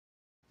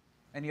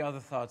Any other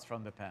thoughts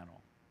from the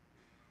panel?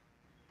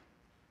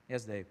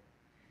 Yes, Dave.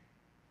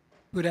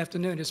 Good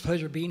afternoon. It's a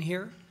pleasure being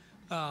here.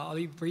 I'll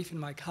be brief in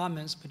my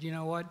comments, but you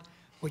know what?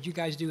 What you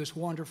guys do is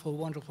wonderful,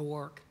 wonderful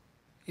work.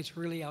 It's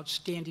really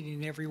outstanding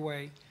in every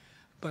way.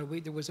 But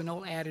there was an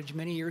old adage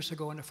many years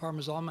ago in the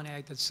Farmer's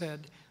Almanac that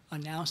said,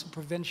 an ounce of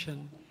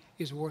prevention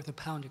is worth a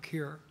pound of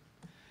cure.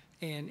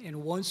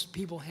 And once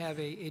people have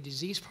a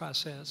disease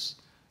process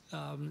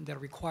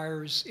that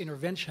requires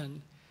intervention,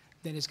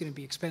 then it's going to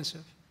be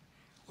expensive.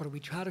 What we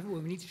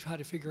need to try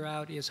to figure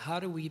out is how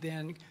do we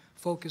then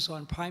focus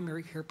on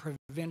primary care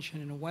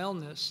prevention and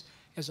wellness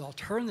as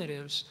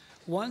alternatives.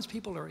 Once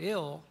people are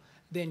ill,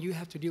 then you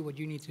have to do what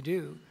you need to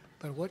do.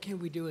 But what can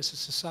we do as a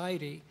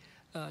society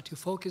to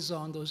focus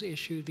on those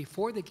issues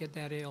before they get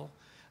that ill?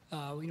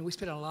 We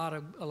spend a lot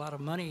of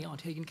money on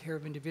taking care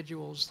of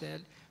individuals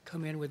that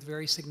come in with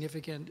very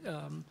significant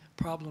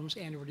problems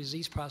and/or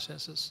disease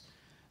processes.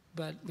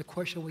 But the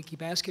question we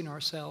keep asking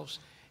ourselves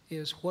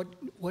is what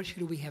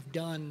should we have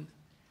done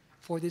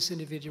for this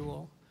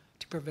individual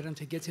to prevent them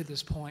to get to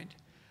this point?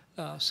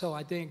 So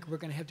I think we're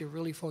going to have to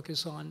really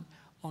focus on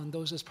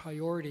those as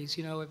priorities.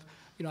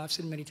 I've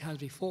said many times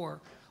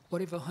before,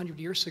 what if 100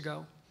 years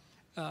ago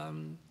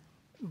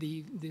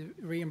the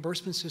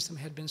reimbursement system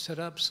had been set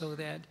up so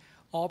that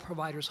all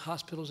providers,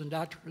 hospitals, and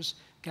doctors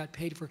got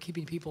paid for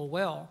keeping people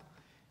well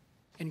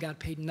and got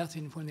paid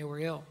nothing when they were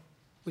ill?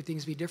 Would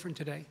things be different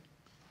today?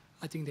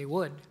 I think they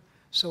would.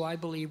 So I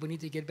believe we need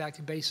to get back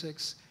to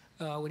basics.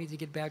 We need to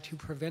get back to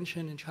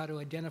prevention and try to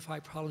identify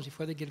problems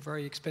before they get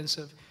very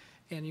expensive.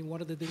 And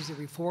one of the things the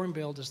reform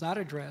bill does not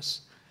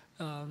address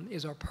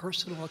is our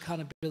personal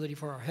accountability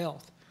for our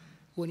health.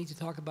 We need to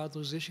talk about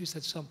those issues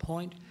at some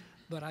point,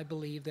 but I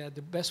believe that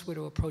the best way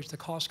to approach the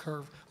cost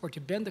curve, or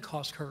to bend the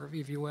cost curve,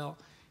 if you will,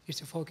 is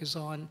to focus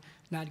on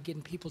not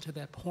getting people to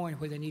that point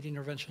where they need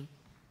intervention.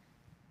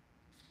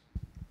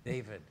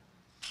 David.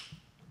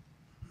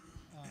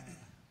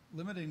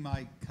 Limiting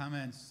my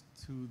comments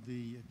to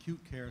the acute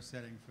care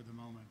setting for the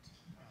moment,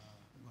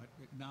 but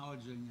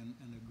acknowledging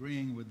and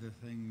agreeing with the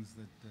things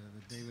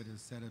that David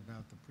has said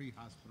about the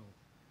pre-hospital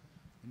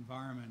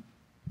environment.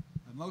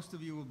 Most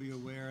of you will be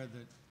aware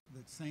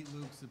that St.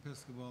 Luke's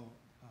Episcopal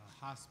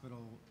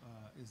Hospital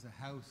is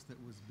a house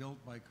that was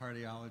built by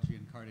cardiology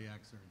and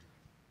cardiac surgery.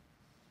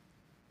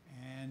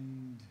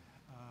 And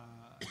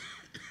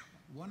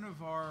one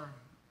of our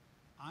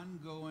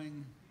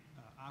ongoing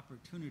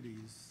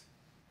opportunities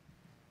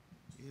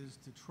is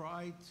to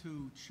try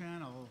to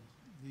channel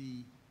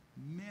the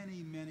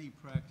many, many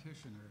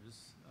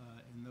practitioners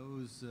in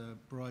those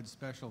broad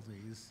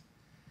specialties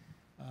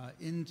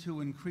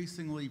into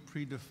increasingly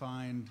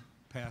predefined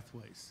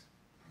pathways,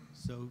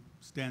 so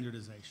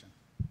standardization.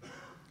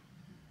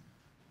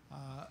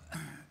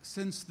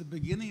 Since the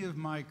beginning of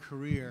my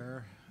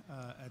career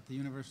at the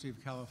University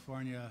of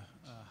California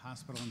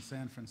Hospital in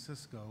San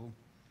Francisco,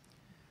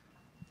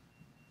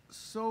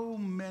 so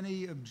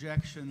many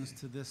objections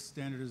to this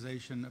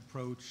standardization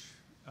approach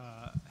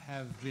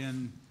have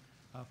been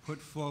put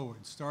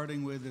forward,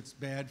 starting with it's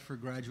bad for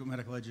graduate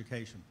medical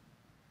education,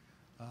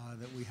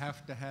 that we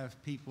have to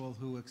have people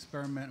who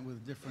experiment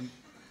with different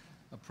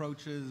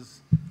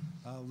approaches,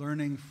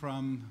 learning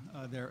from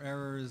their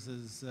errors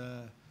as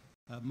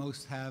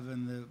most have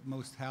in the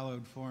most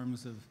hallowed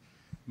forms of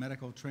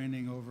medical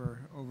training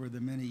over the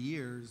many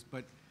years.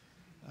 But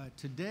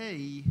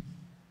today,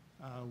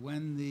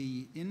 when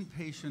the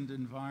inpatient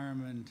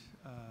environment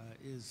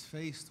is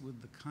faced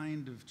with the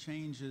kind of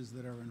changes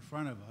that are in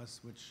front of us,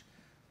 which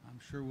I'm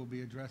sure we'll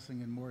be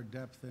addressing in more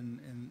depth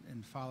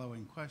in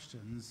following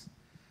questions,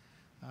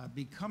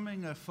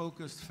 becoming a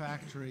focused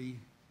factory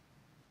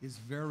is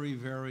very,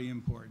 very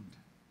important.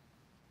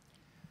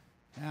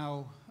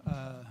 Now,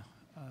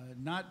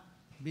 not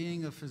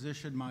being a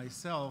physician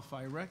myself,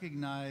 I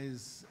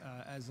recognize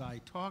as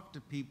I talk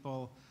to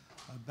people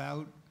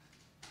about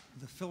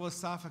the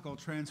philosophical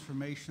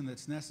transformation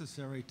that's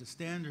necessary to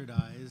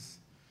standardize,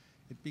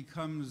 it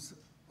becomes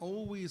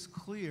always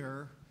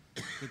clear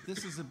that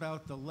this is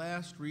about the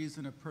last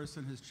reason a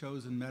person has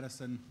chosen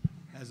medicine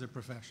as a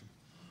profession.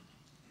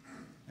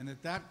 And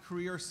that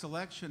career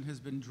selection has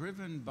been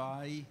driven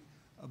by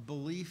a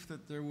belief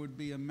that there would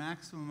be a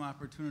maximum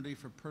opportunity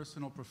for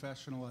personal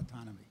professional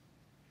autonomy.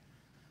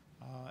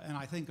 And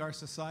I think our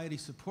society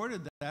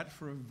supported that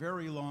for a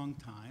very long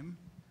time.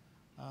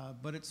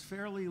 But it's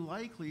fairly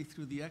likely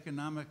through the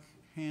economic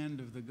hand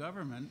of the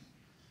government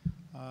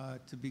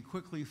to be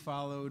quickly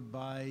followed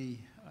by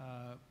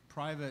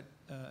private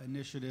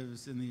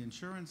initiatives in the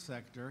insurance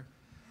sector,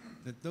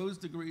 that those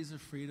degrees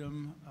of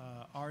freedom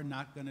are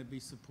not going to be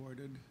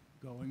supported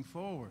going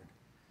forward.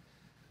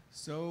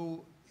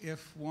 So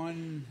if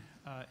one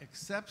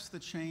accepts the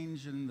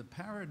change in the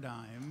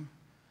paradigm,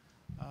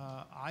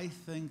 I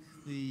think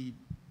the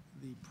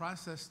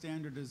process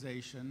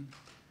standardization,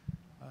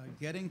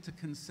 getting to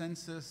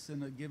consensus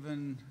in a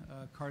given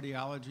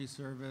cardiology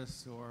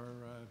service or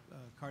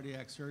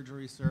cardiac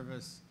surgery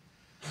service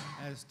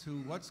as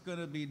to what's going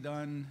to be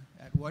done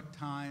at what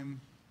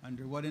time,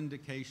 under what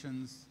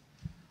indications,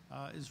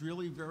 is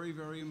really very,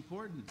 very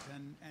important.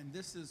 And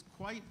this is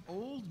quite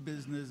old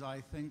business,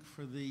 I think,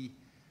 for the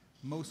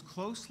most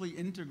closely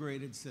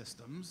integrated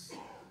systems,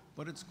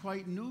 but it's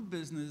quite new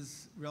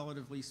business,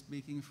 relatively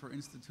speaking, for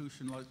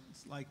institutions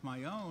like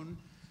my own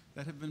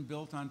that have been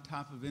built on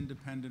top of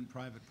independent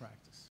private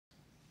practice.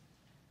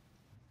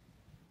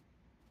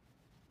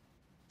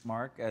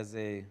 Mark, as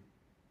a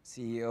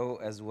CEO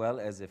as well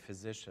as a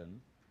physician,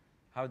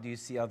 how do you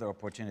see other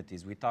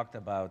opportunities? We talked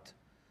about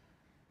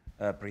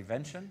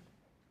prevention.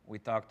 We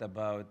talked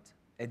about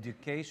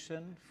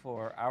education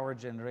for our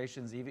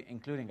generations, even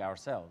including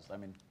ourselves. I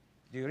mean,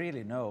 do you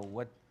really know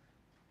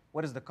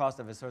what is the cost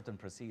of a certain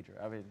procedure?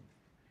 I mean,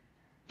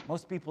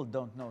 most people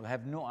don't know,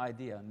 have no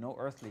idea, no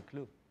earthly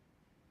clue.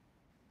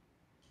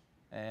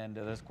 And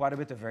there's quite a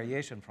bit of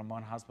variation from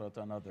one hospital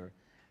to another.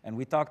 And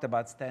we talked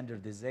about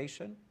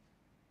standardization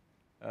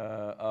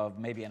of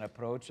maybe an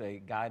approach,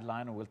 a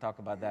guideline, and we'll talk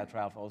about that,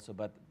 Ralph, also.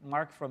 But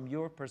Mark, from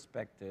your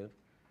perspective,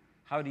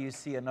 how do you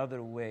see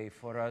another way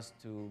for us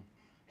to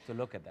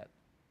look at that?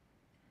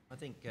 I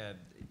think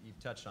you've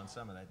touched on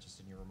some of that just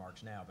in your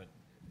remarks now, but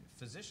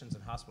physicians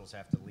and hospitals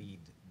have to lead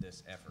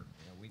this effort.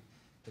 You know,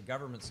 the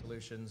government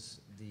solutions,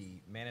 the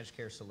managed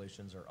care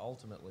solutions are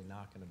ultimately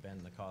not going to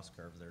bend the cost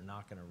curve. They're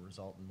not going to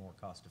result in more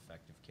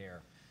cost-effective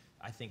care.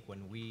 I think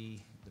when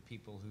we, the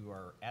people who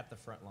are at the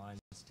front lines,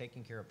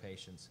 taking care of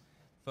patients,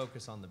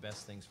 focus on the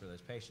best things for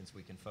those patients,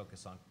 we can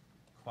focus on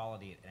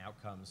quality and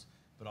outcomes,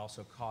 but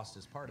also cost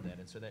is part of that.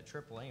 And so that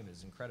triple aim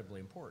is incredibly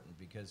important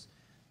because,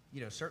 you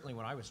know, certainly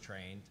when I was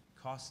trained,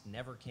 cost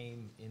never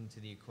came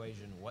into the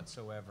equation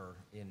whatsoever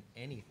in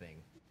anything.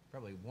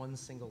 Probably one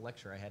single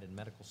lecture I had in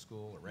medical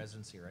school or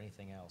residency or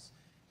anything else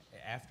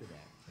after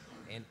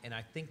that. And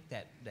I think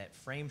that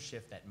frame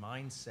shift, that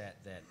mindset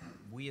that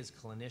we as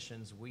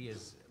clinicians, we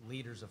as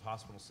leaders of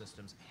hospital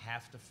systems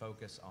have to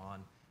focus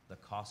on the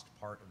cost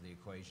part of the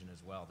equation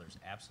as well. There's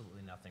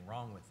absolutely nothing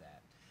wrong with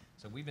that.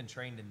 So we've been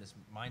trained in this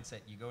mindset.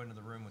 You go into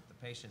the room with the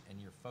patient and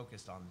you're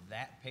focused on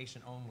that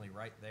patient only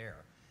right there.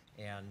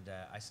 And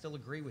I still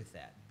agree with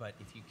that. But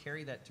if you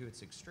carry that to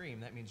its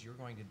extreme, that means you're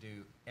going to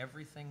do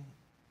everything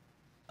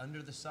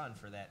under the sun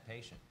for that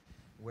patient.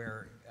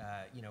 Where,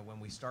 you know, when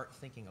we start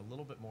thinking a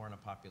little bit more on a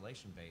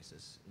population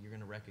basis, you're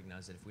going to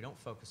recognize that if we don't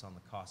focus on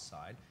the cost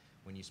side,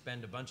 when you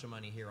spend a bunch of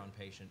money here on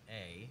patient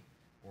A,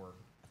 or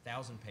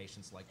 1,000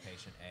 patients like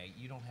patient A,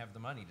 you don't have the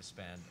money to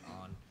spend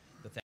on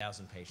the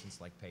 1,000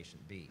 patients like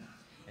patient B.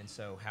 And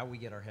so how we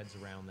get our heads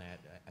around that,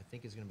 I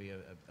think, is going to be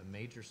a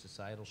major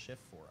societal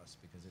shift for us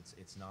because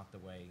it's not the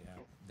way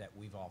that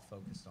we've all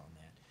focused on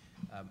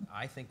that.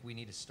 I think we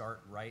need to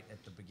start right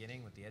at the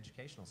beginning with the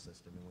educational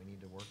system, and we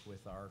need to work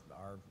with our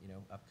you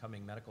know,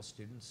 upcoming medical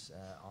students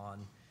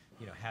on,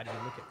 you know, how do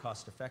you look at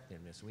cost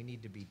effectiveness. We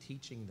need to be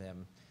teaching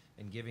them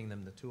and giving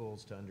them the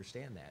tools to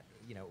understand that.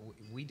 You know,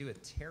 we do a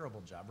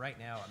terrible job right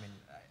now. I mean,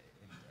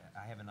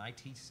 I have an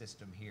IT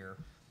system here.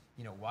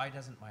 You know, why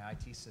doesn't my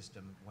IT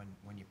system,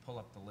 when you pull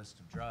up the list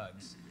of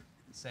drugs,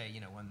 say, you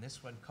know, when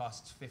this one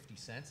costs 50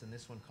 cents and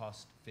this one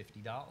costs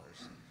 $50? The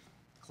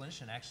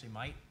clinician actually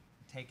might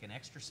take an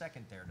extra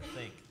second there to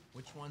think,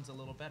 which one's a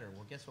little better?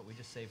 Well, guess what? We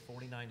just saved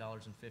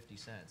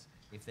 $49.50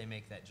 if they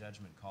make that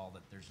judgment call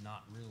that there's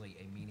not really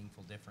a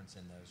meaningful difference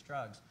in those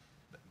drugs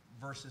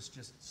versus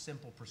just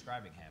simple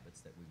prescribing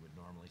habits that we would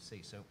normally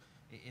see. So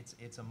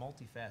it's a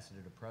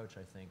multifaceted approach,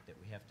 I think, that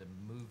we have to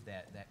move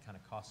that kind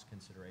of cost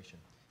consideration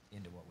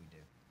into what we do.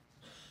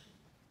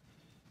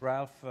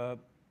 Ralph,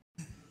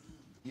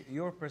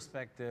 your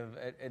perspective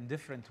in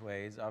different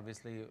ways,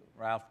 obviously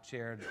Ralph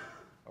chaired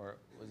or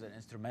was an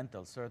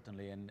instrumental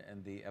certainly in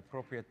the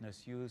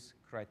appropriateness use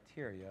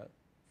criteria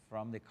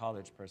from the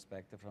college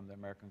perspective, from the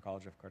American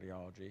College of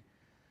Cardiology,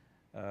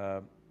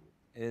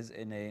 is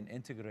in an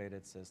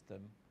integrated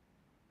system.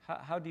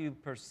 How do you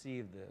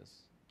perceive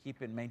this?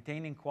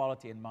 Maintaining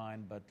quality in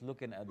mind, but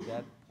looking at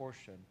that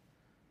portion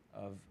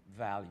of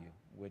value,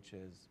 which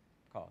is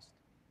cost.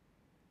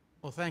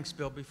 Well, thanks,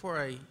 Bill. Before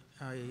I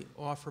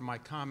offer my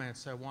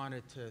comments, I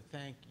wanted to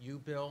thank you,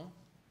 Bill,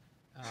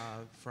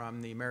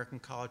 from the American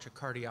College of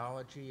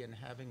Cardiology and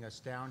having us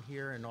down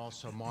here, and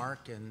also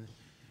Mark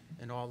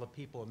and all the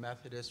people of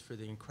Methodist for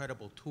the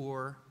incredible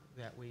tour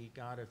that we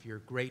got of your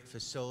great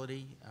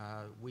facility.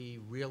 We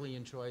really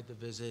enjoyed the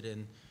visit,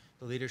 and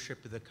the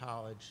leadership of the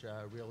college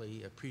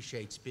really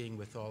appreciates being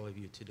with all of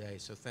you today,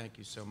 so thank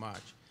you so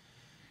much.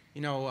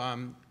 You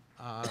know,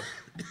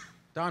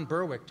 Don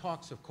Berwick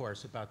talks, of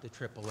course, about the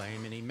triple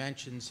aim, and he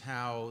mentions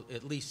how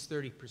at least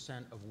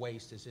 30% of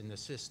waste is in the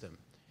system.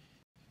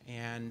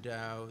 And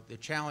the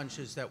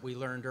challenges that we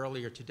learned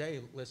earlier today,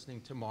 listening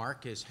to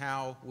Mark, is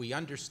how we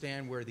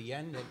understand where the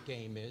end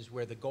game is,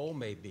 where the goal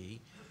may be,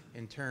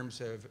 in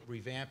terms of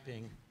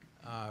revamping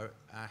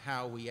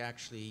how we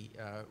actually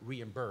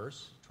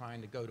reimburse,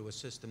 trying to go to a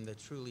system that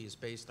truly is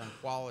based on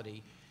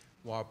quality,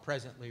 while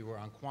presently we're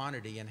on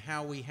quantity, and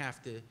how we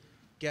have to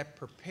get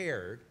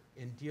prepared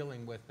in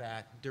dealing with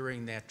that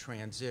during that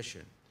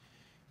transition.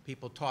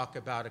 People talk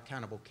about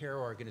accountable care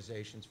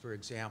organizations, for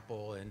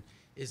example, and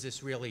is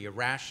this really a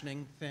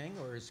rationing thing,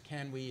 or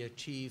can we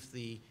achieve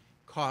the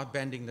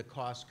bending the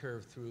cost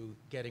curve through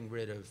getting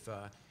rid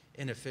of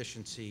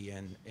inefficiency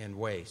and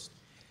waste.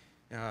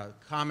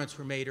 Comments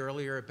were made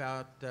earlier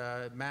about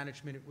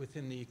management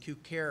within the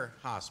acute care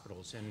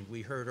hospitals, and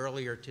we heard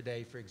earlier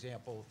today, for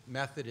example,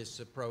 Methodist's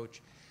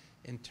approach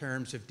in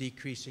terms of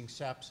decreasing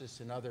sepsis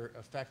and other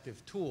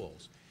effective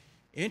tools.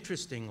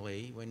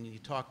 Interestingly, when you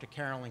talk to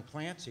Carolyn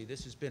Clancy,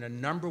 this has been a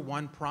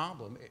 #1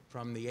 problem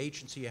from the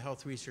Agency of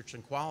Health Research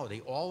and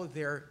Quality. All of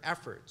their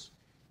efforts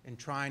in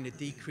trying to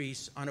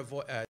decrease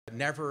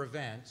never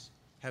events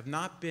have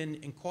not been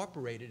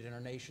incorporated in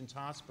our nation's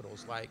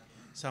hospitals like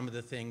some of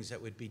the things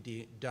that would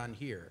be done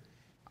here.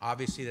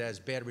 Obviously, that has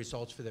bad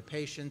results for the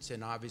patients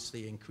and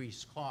obviously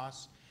increased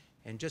costs,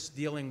 and just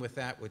dealing with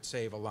that would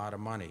save a lot of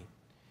money.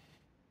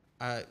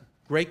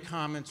 Great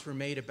comments were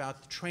made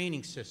about the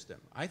training system.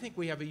 I think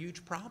we have a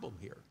huge problem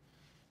here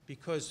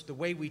because the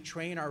way we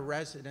train our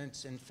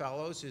residents and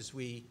fellows is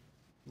we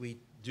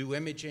do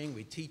imaging,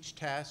 we teach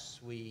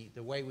tests, we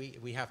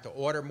have to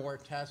order more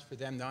tests for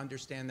them to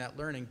understand that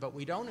learning, but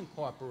we don't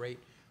incorporate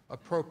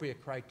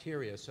appropriate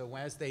criteria. So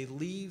as they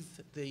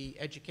leave the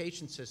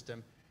education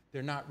system,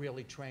 they're not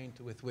really trained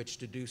with which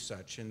to do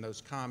such. And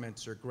those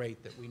comments are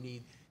great that we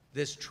need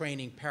this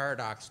training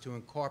paradox to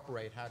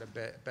incorporate how to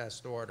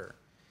best order.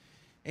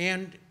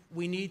 And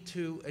we need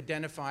to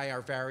identify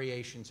our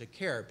variations of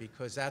care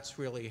because that's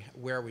really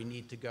where we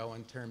need to go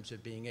in terms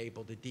of being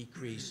able to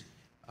decrease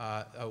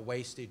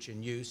wastage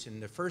and use. And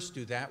to first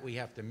do that, we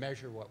have to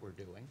measure what we're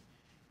doing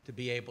to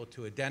be able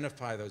to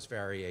identify those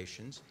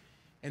variations.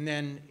 And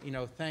then,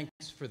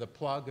 thanks for the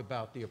plug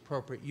about the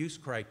appropriate use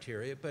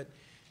criteria, but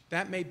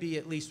that may be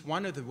at least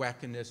one of the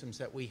mechanisms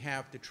that we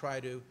have to try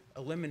to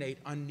eliminate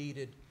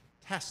unneeded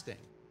testing.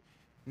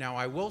 Now,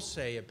 I will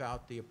say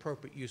about the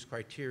appropriate use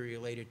criteria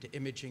related to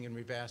imaging and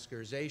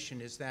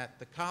revascularization is that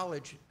the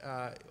college,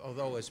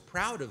 although is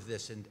proud of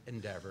this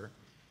endeavor,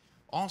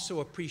 also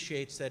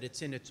appreciates that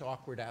it's in its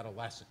awkward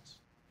adolescence.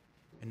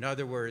 In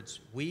other words,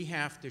 we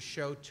have to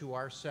show to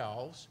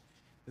ourselves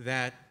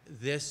that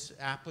this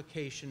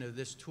application of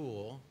this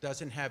tool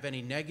doesn't have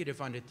any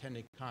negative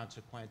unintended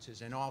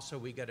consequences, and also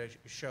we got to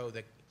show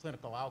that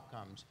clinical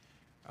outcomes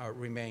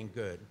remain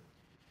good.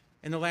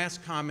 And the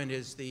last comment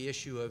is the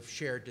issue of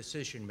shared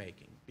decision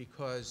making,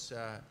 because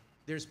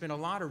there's been a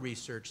lot of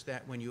research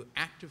that when you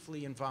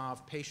actively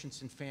involve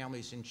patients and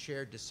families in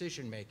shared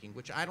decision making,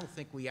 which I don't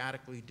think we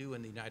adequately do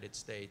in the United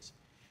States,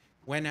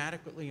 when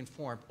adequately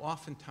informed,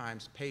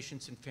 oftentimes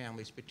patients and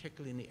families,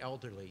 particularly in the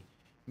elderly,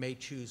 may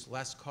choose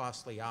less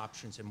costly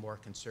options and more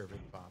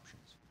conservative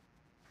options.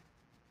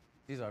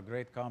 These are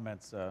great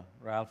comments,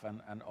 Ralph,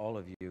 and all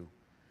of you.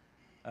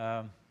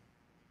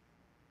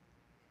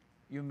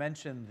 You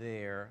mentioned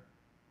there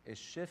a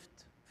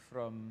shift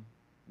from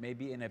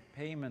maybe in a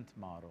payment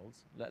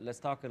models. Let's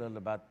talk a little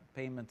about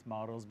payment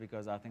models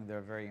because I think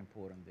they're very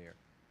important there.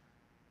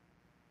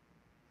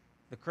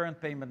 The current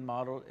payment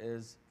model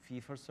is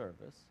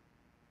fee-for-service,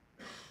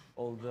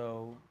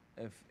 although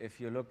if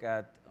you look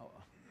at,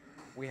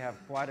 we have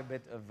quite a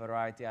bit of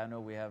variety. I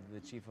know we have the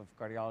chief of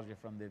cardiology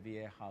from the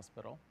VA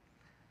hospital.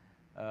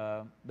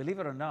 Believe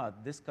it or not,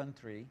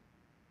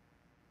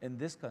 in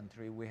this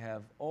country, we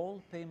have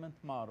all payment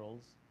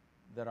models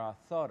that are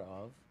thought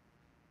of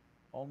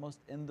almost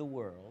in the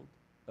world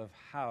of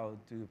how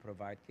to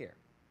provide care.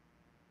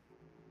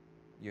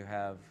 You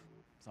have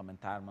some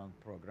entitlement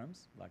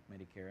programs like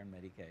Medicare and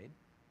Medicaid.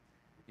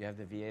 You have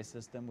the VA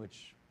system,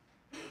 which,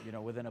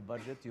 within a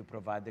budget, you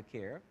provide the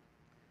care.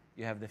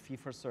 You have the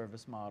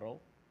fee-for-service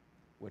model,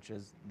 which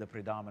is the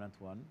predominant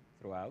one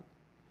throughout.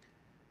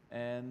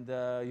 And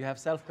you have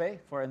self-pay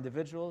for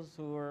individuals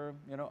who are,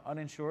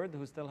 uninsured,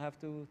 who still have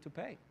to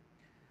pay.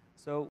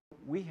 So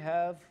we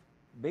have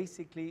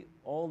basically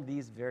all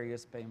these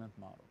various payment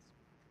models.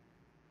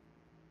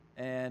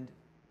 And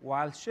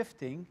while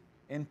shifting,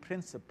 in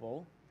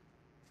principle,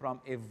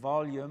 from a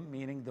volume,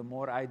 meaning the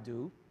more I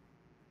do,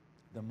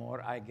 the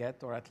more I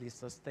get, or at least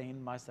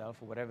sustain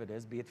myself, or whatever it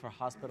is, be it for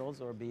hospitals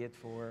or be it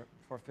for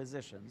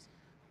physicians,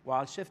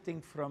 while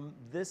shifting from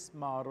this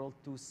model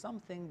to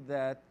something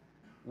that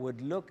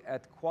would look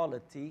at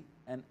quality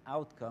and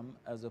outcome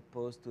as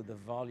opposed to the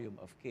volume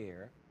of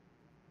care,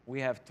 we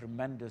have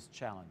tremendous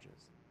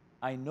challenges.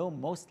 I know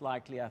most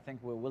likely, I think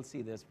we'll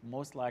see this,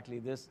 most likely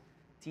this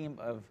team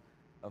of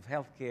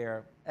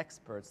healthcare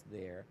experts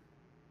there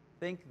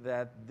think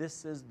that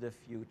this is the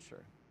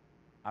future.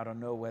 I don't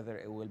know whether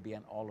it will be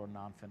an all or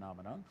none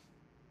phenomenon,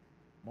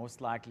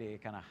 most likely a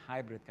kind of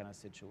hybrid kind of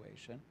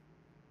situation.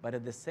 But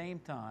at the same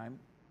time,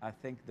 I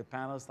think the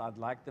panelists, I'd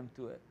like them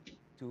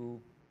to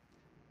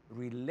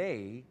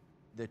relay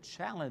the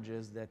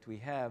challenges that we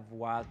have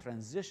while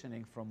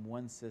transitioning from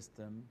one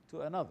system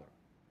to another.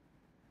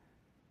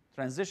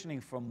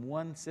 Transitioning from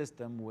one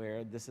system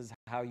where this is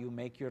how you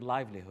make your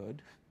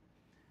livelihood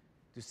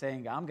to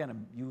saying, I'm going to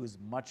use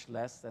much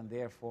less and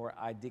therefore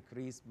I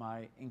decrease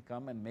my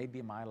income and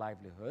maybe my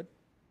livelihood,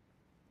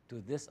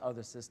 to this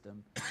other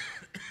system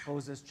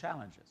poses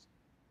challenges.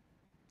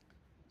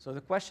 So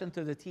the question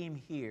to the team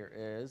here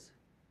is,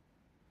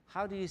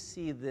 how do you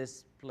see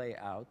this play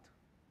out?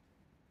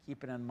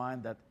 keeping in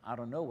mind that I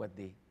don't know what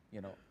the,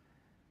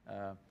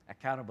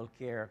 Accountable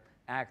Care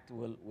Act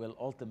will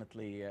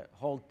ultimately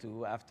hold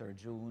to after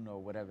June or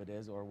whatever it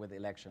is, or with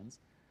elections.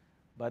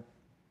 But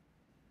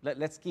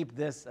let's keep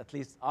this at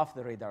least off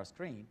the radar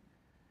screen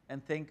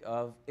and think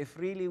of if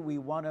really we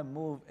want to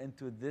move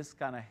into this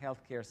kind of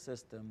healthcare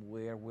system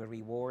where we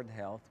reward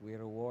health, we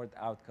reward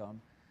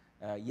outcome,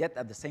 yet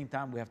at the same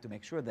time we have to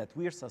make sure that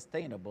we're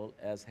sustainable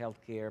as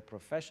healthcare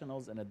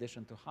professionals in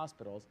addition to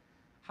hospitals.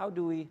 How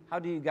do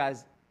you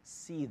guys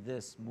see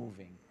this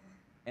moving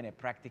in a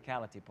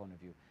practicality point of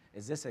view?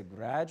 Is this a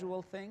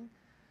gradual thing?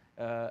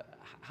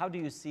 How do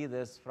you see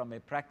this from a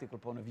practical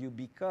point of view?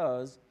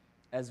 Because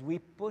as we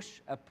push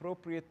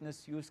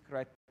appropriateness use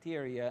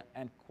criteria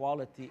and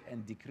quality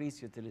and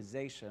decrease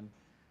utilization,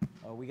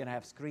 we're going to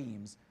have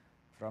screams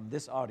from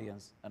this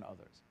audience and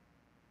others.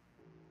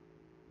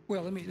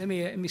 Well, let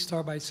me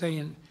start by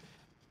saying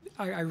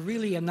I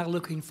really am not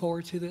looking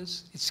forward to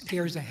this. It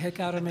scares the heck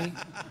out of me.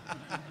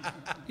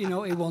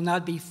 It will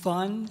not be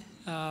fun.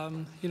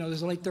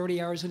 There's only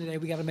 30 hours in a day.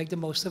 We got to make the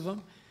most of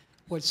them.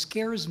 What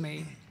scares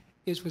me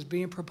is what's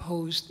being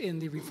proposed in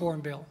the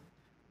reform bill,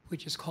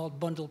 which is called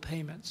bundle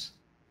payments.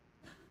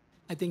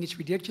 I think it's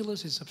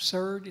ridiculous, it's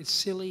absurd, it's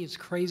silly, it's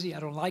crazy, I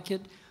don't like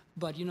it,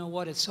 but you know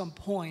what, at some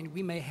point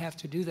we may have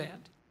to do that.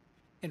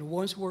 And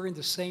once we're in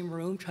the same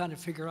room trying to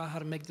figure out how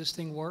to make this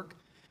thing work,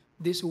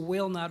 this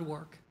will not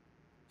work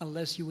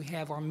unless you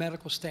have our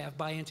medical staff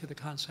buy into the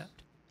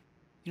concept.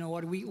 You know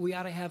what, we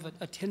ought to have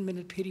a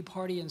 10-minute pity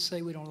party and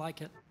say we don't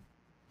like it.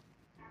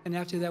 And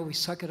after that we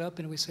suck it up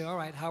and we say, all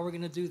right, how are we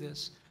gonna do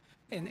this?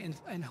 And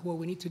what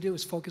we need to do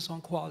is focus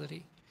on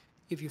quality.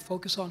 If you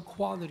focus on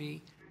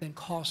quality, then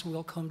costs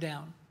will come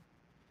down.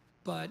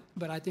 But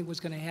I think what's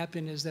going to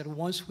happen is that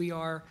once we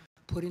are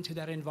put into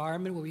that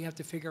environment where we have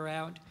to figure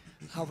out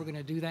how we're going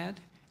to do that,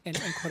 and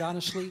quite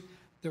honestly,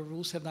 the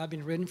rules have not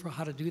been written for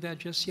how to do that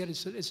just yet.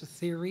 It's a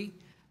theory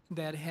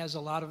that has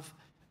a lot of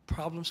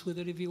problems with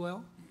it, if you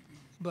will.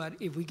 But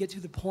if we get to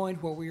the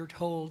point where we are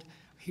told,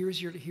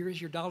 here's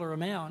your dollar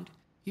amount,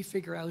 you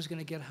figure out who's going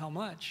to get how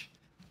much.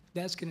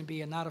 That's going to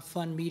be not a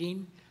fun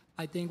meeting.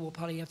 I think we'll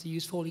probably have to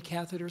use Foley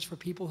catheters for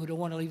people who don't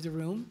want to leave the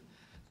room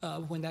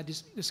when that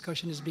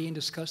discussion is being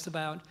discussed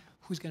about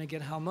who's going to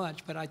get how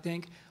much. But I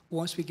think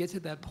once we get to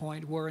that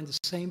point, we're in the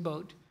same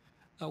boat.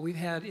 We've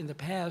had in the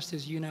past,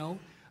 as you know,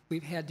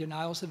 we've had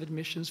denials of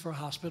admissions for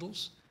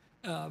hospitals,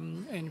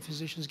 and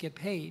physicians get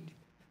paid.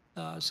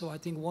 So I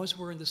think once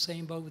we're in the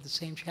same boat with the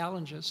same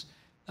challenges,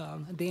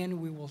 then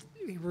we will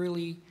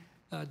really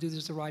do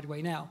this the right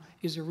way. Now,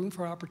 is there room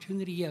for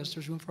opportunity? Yes,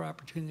 there's room for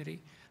opportunity.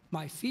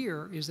 My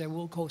fear is that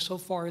we'll go so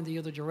far in the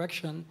other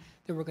direction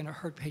that we're going to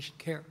hurt patient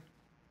care.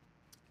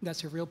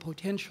 That's a real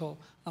potential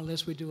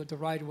unless we do it the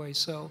right way.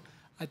 So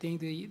I think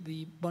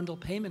the bundle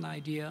payment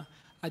idea,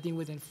 I think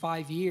within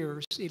 5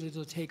 years,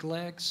 it'll take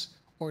legs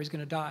or he's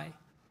going to die.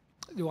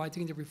 Do I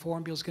think the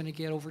reform bill is going to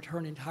get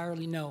overturned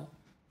entirely? No.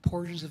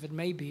 Portions of it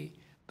may be,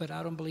 but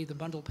I don't believe the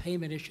bundle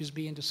payment issue is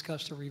being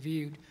discussed or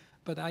reviewed.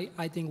 But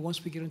I think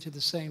once we get into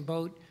the same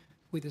boat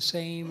with the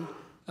same,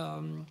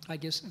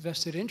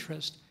 vested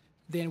interest,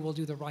 then we'll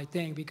do the right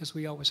thing because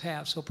we always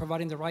have. So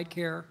providing the right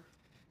care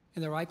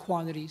in the right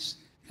quantities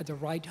at the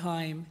right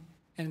time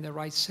and in the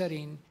right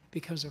setting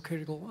becomes a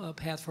critical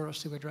path for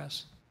us to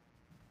address.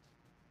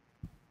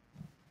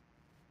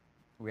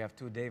 We have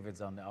two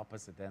Davids on the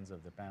opposite ends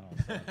of the panel.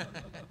 So.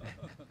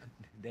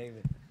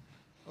 David.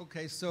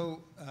 Okay, so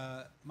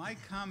my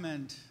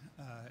comment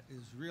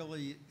is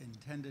really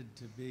intended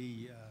to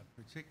be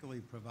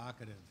particularly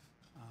provocative,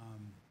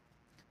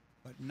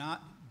 but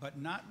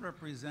not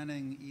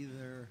representing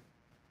either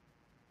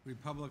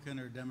Republican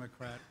or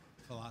Democrat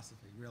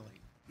philosophy,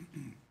 really.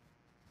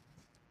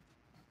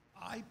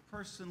 I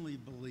personally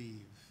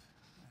believe,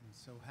 and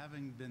so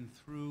having been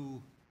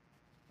through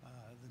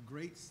the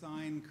great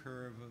sine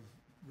curve of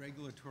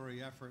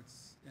regulatory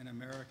efforts in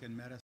American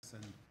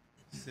medicine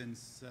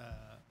since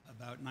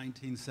about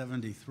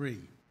 1973,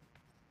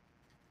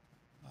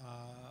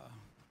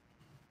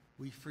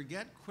 we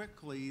forget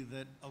quickly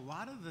that a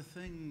lot of the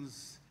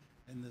things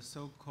in the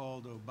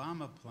so-called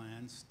Obama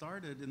plan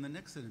started in the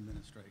Nixon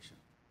administration.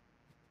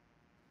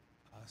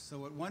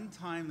 So at one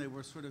time they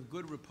were sort of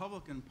good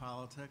Republican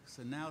politics,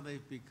 and now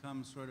they've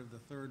become sort of the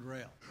third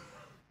rail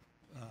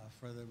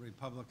for the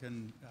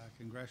Republican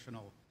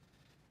congressional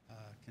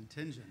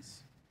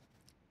contingents.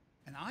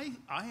 And I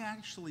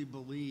actually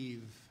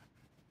believe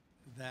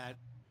that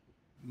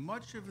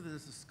much of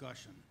this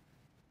discussion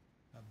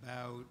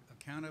about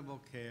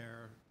accountable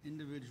care,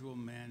 individual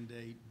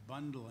mandate,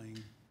 bundling,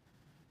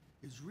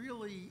 is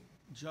really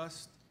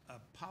just a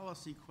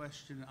policy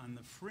question on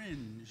the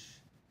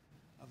fringe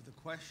of the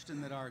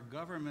question that our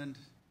government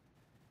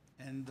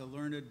and the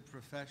learned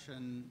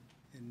profession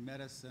in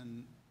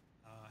medicine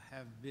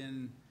have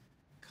been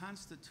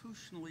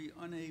constitutionally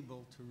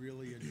unable to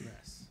really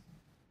address.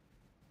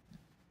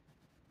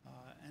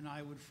 And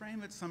I would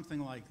frame it something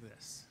like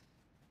this.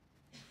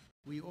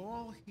 We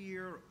all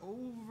hear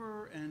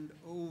over and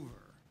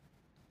over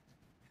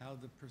how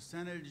the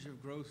percentage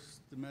of gross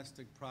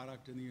domestic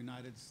product in the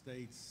United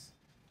States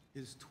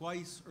is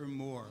twice or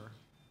more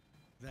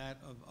that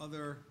of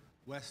other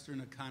Western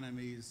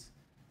economies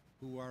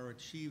who are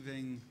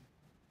achieving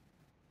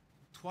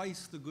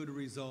twice the good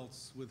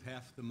results with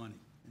half the money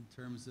in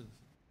terms of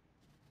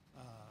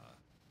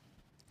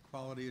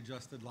quality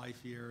adjusted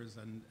life years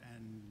and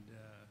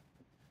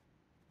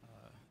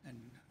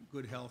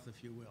good health,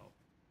 if you will.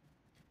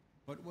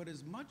 But what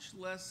is much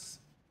less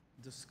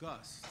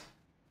discussed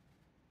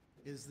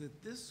is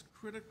that this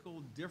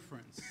critical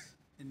difference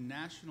in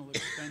national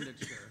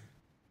expenditure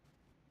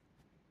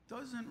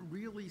doesn't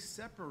really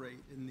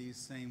separate in these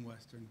same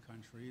Western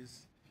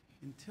countries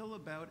until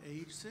about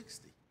age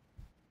 60.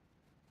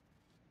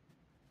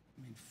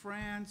 I mean,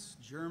 France,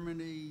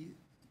 Germany,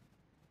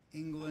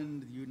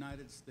 England, the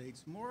United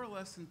States, more or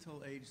less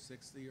until age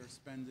 60 are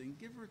spending,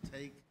 give or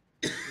take,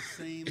 the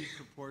same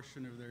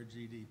proportion of their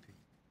GDP.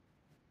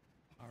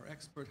 Our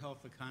expert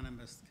health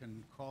economists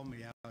can call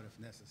me out if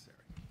necessary.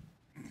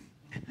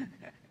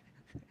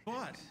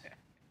 But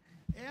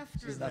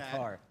after She's not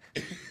far.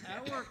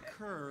 our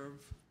curve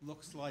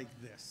looks like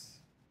this.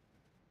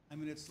 I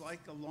mean, it's like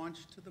a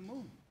launch to the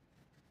moon.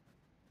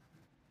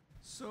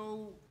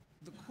 So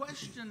the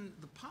question,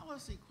 the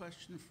policy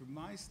question from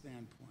my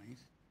standpoint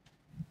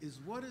is,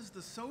 what is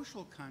the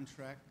social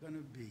contract going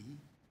to be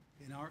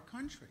in our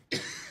country?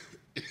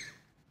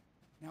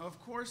 Now, of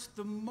course,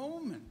 the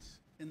moment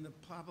in the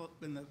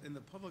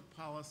public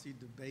policy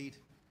debate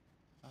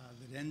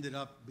that ended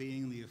up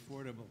being the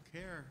Affordable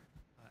Care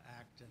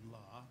Act and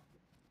law,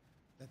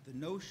 that the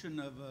notion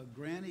of a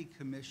granny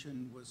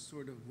commission was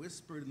sort of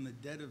whispered in the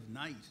dead of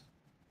night,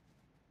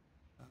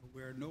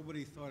 where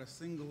nobody thought a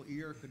single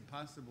ear could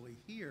possibly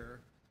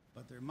hear,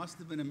 but there must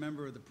have been a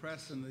member of the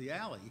press in the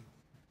alley.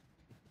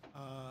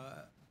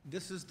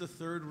 This is the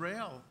third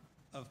rail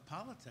of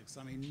politics.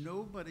 I mean,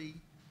 nobody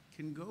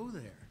can go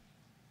there.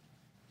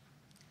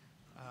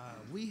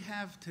 We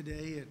have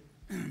today at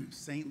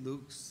St.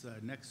 Luke's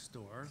next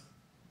door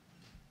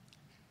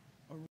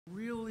a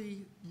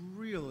really,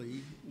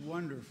 really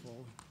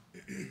wonderful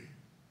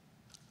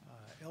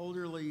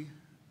elderly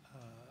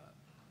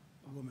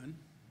woman,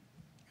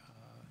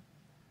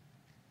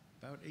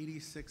 about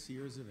 86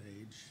 years of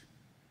age.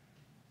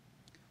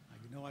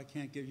 I know I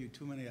can't give you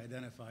too many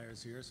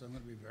identifiers here, so I'm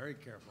going to be very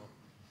careful.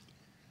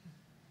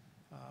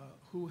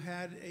 Who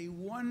had a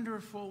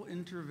wonderful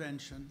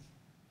intervention,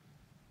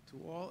 to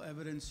all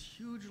evidence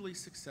hugely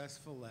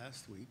successful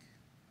last week,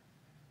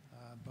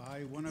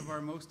 by one of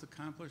our most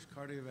accomplished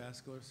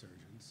cardiovascular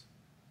surgeons.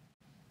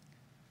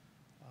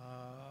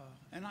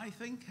 And I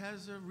think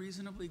has a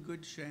reasonably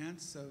good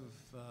chance of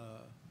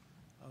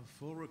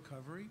full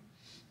recovery.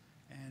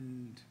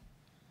 And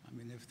I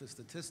mean, if the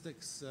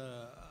statistics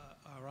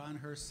are on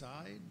her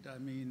side, I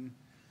mean,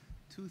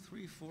 2,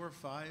 3, 4,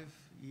 5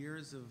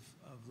 years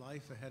of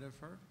life ahead of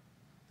her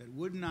that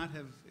would not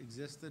have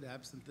existed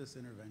absent this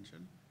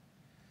intervention.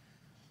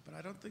 But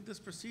I don't think this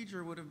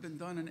procedure would have been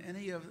done in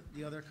any of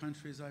the other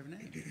countries I've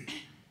named.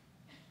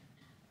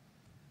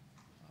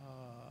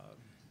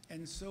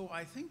 And so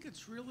I think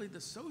it's really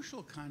the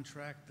social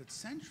contract that's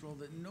central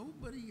that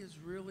nobody is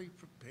really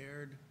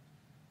prepared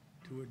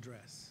to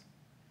address.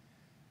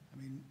 I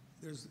mean,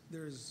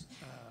 there's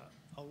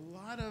a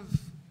lot of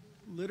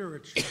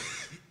literature.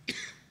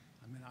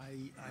 I mean,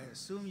 I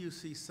assume you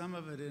see some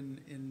of it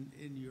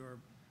in your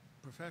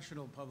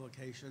professional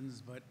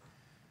publications, but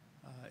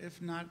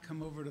if not,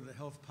 come over to the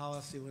health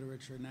policy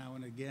literature now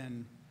and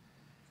again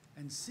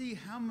and see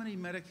how many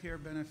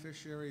Medicare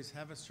beneficiaries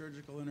have a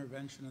surgical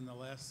intervention in the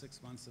last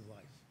 6 months of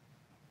life.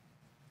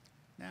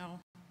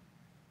 Now,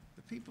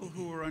 the people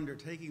who are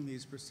undertaking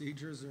these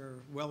procedures are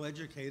well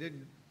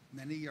educated.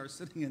 Many are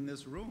sitting in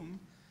this room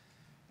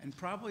and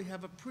probably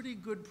have a pretty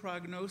good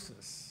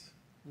prognosis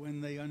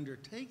when they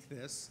undertake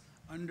this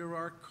under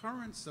our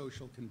current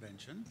social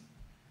convention,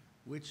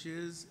 which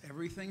is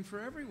everything for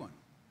everyone.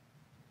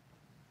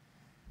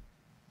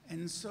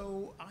 And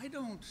so I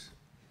don't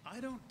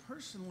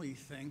personally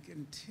think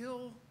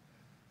until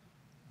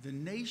the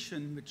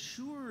nation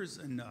matures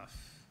enough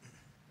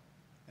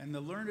and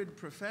the learned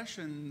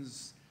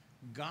professions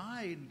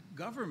guide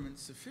government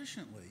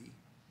sufficiently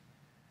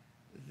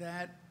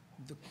that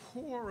the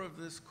core of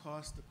this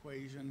cost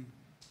equation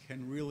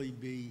can really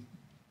be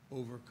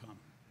overcome.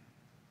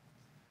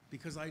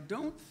 Because I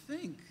don't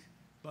think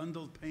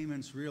bundled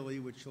payments really,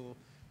 which will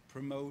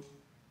promote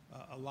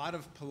a lot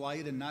of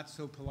polite and not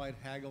so polite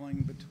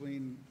haggling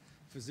between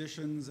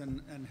physicians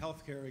and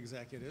healthcare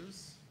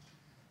executives,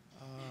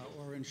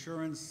 or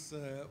insurance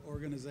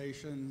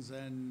organizations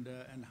and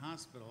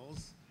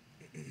hospitals,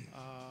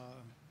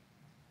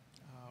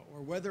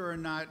 or whether or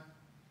not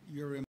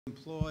you're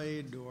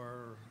employed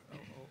or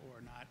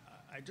not.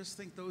 I just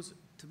think those,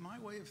 to my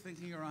way of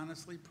thinking, are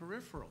honestly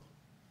peripheral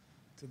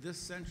to this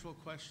central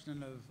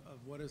question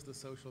of what is the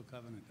social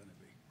covenant going to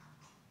be.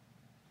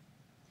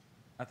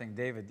 I think,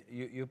 David,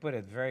 you put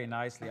it very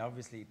nicely.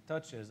 Obviously, it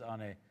touches on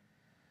a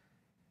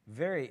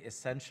very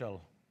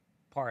essential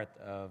part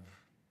of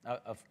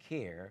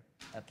care,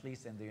 at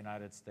least in the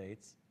United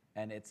States,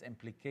 and its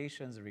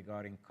implications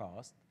regarding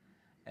cost.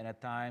 and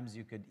at times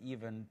you could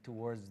even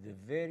towards the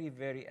very,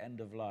 very end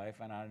of life,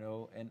 and I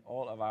know in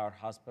all of our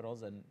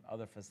hospitals and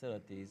other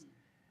facilities,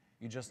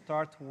 you just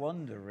start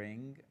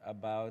wondering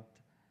about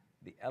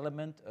the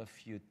element of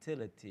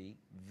futility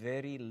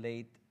very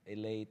late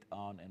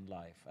on in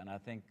life. And I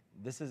think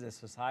this is a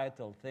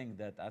societal thing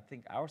that I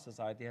think our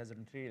society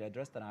hasn't really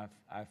addressed, and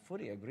I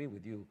fully agree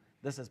with you.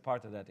 This is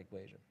part of that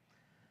equation.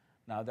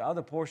 Now, the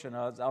other portion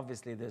is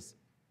obviously this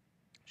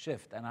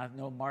shift, and I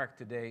know Mark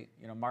today,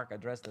 Mark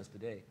addressed us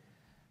today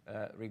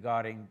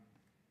regarding,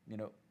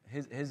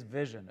 his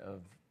vision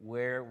of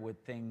where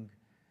would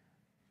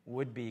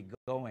be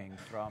going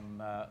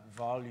from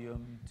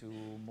volume to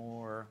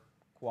more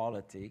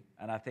quality.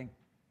 And I think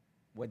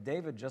what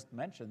David just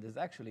mentioned is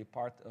actually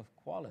part of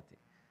quality.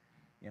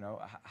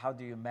 How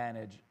do you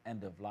manage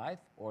end of life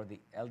or the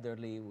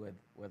elderly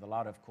with a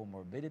lot of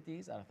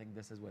comorbidities? I think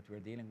this is what we're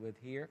dealing with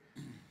here.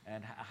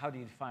 And how do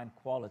you find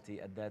quality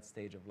at that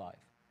stage of life?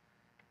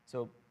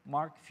 So,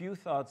 Mark, few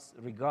thoughts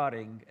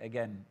regarding,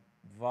 again,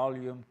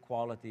 volume,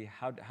 quality.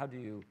 How do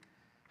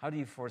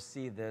you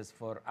foresee this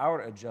for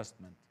our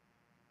adjustment?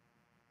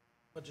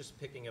 Well, just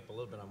picking up a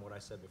little bit on what I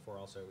said before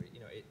also,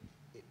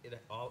 it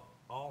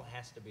all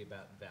has to be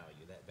about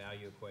value, that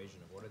value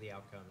equation of what are the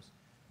outcomes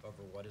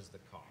over what is the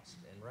cost.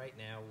 And right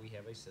now we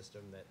have a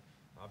system that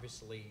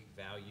obviously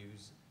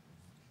values,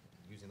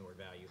 using the word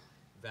value,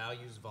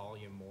 values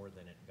volume more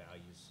than it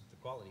values the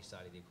quality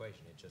side of the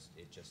equation.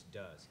 It just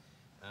does.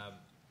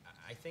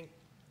 I think,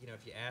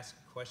 if you ask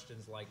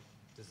questions like,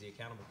 does the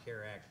Accountable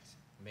Care Act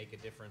make a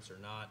difference or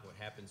not? What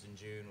happens in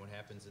June? What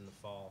happens in the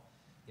fall?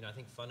 I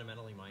think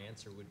fundamentally my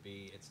answer would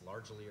be it's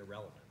largely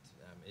irrelevant,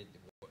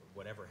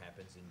 whatever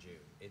happens in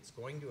June. It's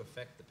going to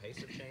affect the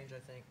pace of change,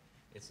 I think.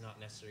 It's not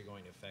necessarily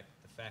going to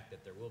affect the fact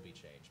that there will be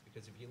change.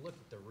 Because if you look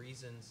at the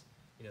reasons,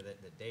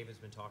 that David's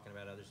been talking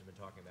about, others have been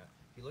talking about,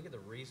 if you look at the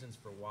reasons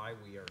for why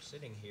we are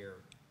sitting here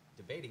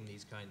debating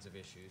these kinds of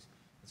issues,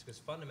 it's because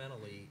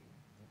fundamentally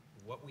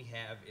what we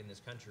have in this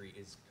country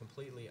is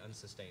completely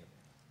unsustainable.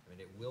 I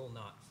mean, it will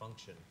not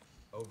function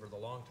over the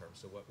long term.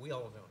 So what we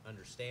all don't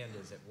understand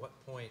is at what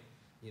point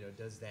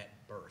does that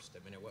burst?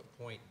 I mean, at what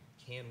point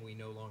can we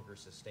no longer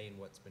sustain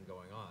what's been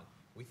going on?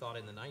 We thought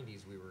in the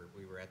 90s we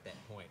were at that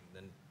point,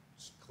 and then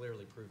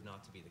clearly proved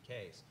not to be the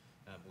case.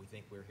 We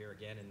think we're here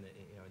again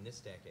in this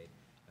decade.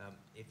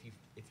 If you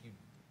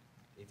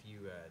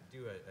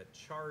do a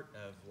chart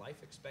of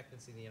life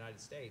expectancy in the United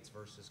States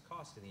versus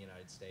cost in the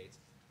United States,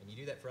 and you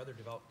do that for other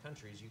developed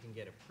countries, you can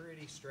get a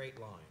pretty straight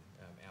line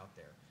out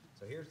there.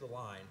 So here's the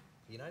line.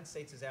 The United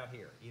States is out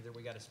here. Either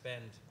we got to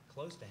spend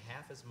close to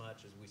half as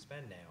much as we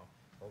spend now,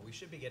 or we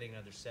should be getting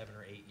another 7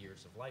 or 8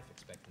 years of life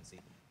expectancy.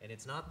 And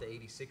it's not the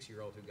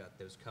 86-year-old who got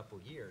those couple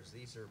years.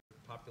 These are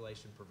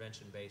population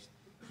prevention-based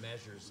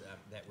measures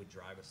that would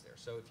drive us there.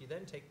 So if you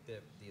then take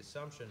the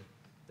assumption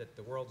that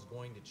the world's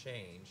going to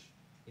change,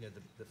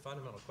 the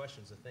fundamental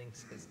questions, the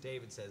things, as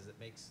David says, that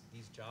makes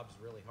these jobs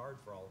really hard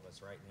for all of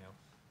us right now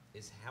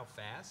is how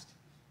fast,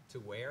 to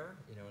where,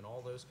 and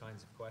all those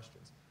kinds of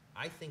questions.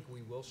 I think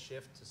we will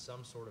shift to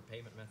some sort of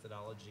payment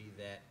methodology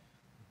that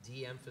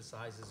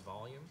de-emphasizes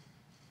volume.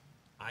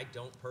 I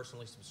don't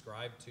personally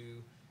subscribe to,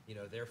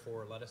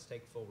 therefore let us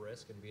take full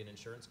risk and be an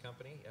insurance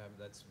company.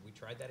 We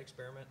tried that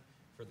experiment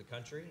for the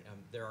country.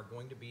 There are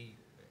going to be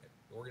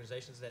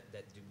organizations that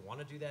do want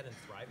to do that and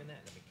thrive in that.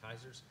 I mean,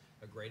 Kaiser's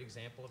a great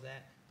example of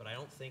that, but I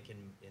don't think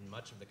in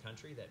much of the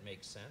country that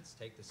makes sense.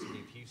 Take the city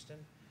of Houston.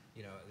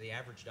 The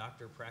average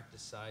doctor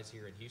practice size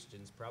here in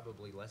Houston is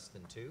probably less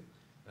than 2.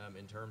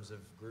 In terms of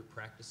group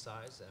practice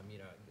size,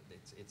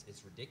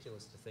 it's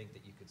ridiculous to think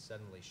that you could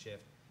suddenly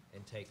shift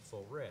and take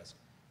full risk.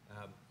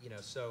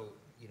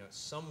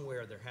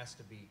 Somewhere there has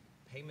to be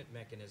payment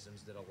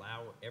mechanisms that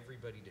allow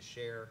everybody to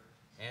share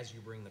as you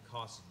bring the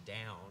costs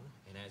down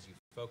and as you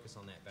focus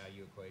on that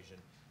value equation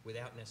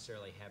without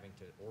necessarily having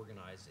to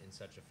organize in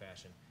such a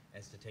fashion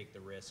as to take the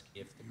risk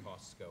if the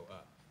costs go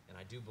up. And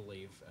I do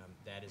believe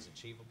that is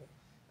achievable.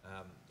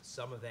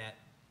 Some of that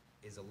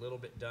is a little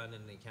bit done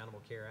in the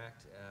Accountable Care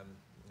Act,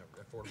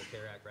 Affordable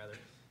Care Act rather,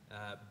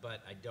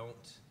 but I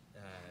don't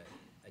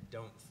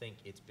think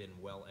it's been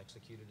well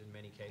executed in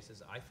many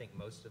cases. I think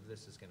most of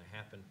this is going to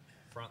happen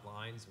front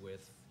lines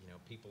with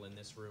people in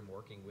this room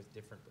working with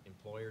different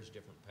employers,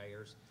 different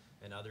payers,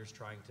 and others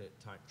trying to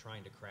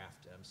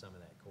craft some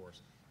of that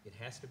course. It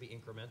has to be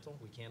incremental.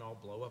 We can't all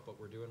blow up what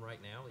we're doing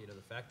right now.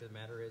 The fact of the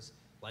matter is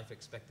life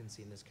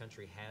expectancy in this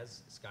country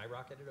has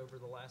skyrocketed over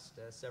the last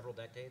several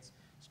decades.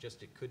 It's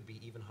just it could be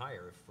even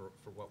higher for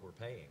what we're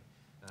paying.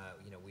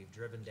 We've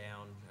driven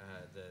down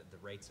the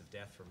rates of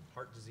death from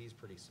heart disease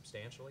pretty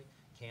substantially.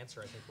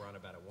 Cancer, I think we're on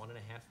about a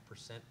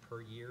 1.5%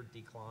 per year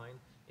decline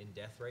in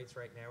death rates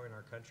right now in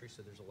our country.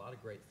 So there's a lot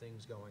of great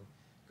things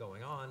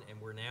going on, and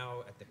we're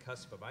now at the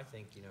cusp of, I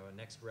think, a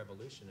next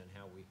revolution in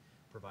how we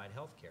provide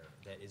health care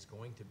that is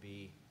going to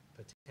be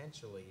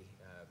potentially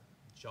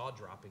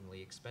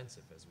jaw-droppingly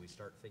expensive as we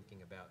start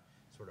thinking about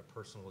sort of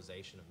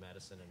personalization of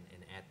medicine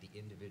and at the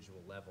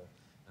individual level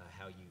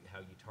how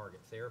you target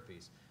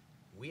therapies.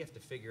 We have to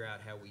figure out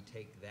how we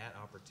take that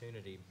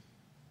opportunity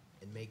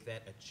and make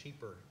that a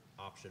cheaper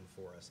option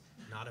for us,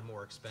 not a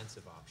more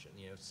expensive option.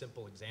 You know,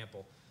 simple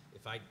example,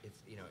 if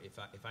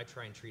I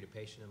try and treat a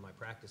patient in my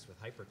practice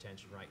with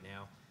hypertension right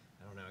now,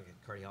 I don't know,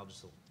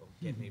 cardiologists will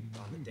get me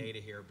on the data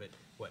here, but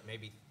what,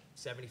 maybe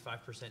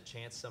 75%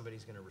 chance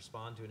somebody's going to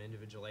respond to an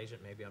individual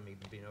agent. Maybe I'm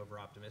even being over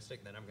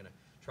optimistic. Then I'm going to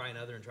try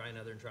another and try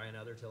another and try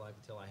another till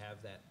I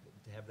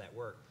have that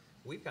work.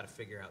 We've got to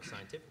figure out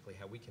scientifically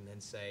how we can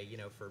then say, you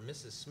know, for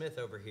Mrs. Smith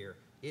over here,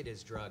 it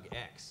is drug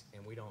X,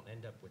 and we don't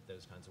end up with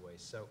those kinds of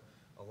ways. So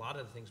a lot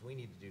of the things we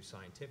need to do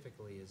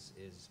scientifically is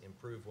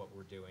improve what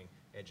we're doing,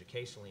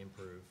 educationally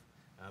improve,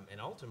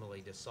 and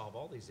ultimately to solve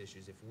all these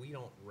issues. If we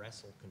don't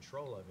wrestle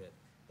control of it,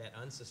 that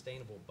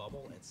unsustainable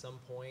bubble at some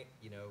point,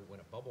 you know, when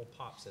a bubble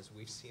pops, as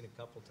we've seen a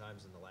couple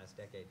times in the last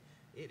decade,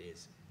 it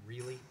is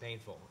really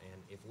painful.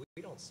 And if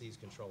we don't seize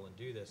control and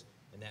do this,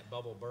 and that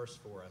bubble bursts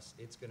for us,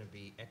 it's going to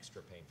be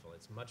extra painful.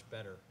 It's much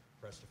better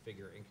for us to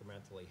figure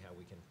incrementally how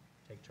we can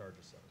take charge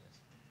of some of this.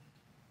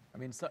 I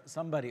mean,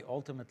 somebody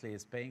ultimately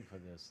is paying for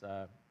this.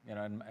 You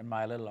know, in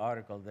my little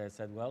article, they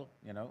said, well,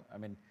 you know, I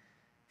mean,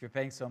 if you're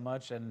paying so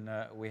much and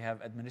we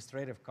have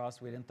administrative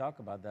costs, we didn't talk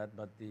about that,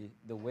 but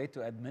the way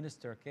to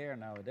administer care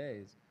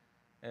nowadays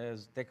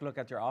is take a look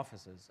at your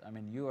offices. I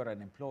mean, you are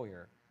an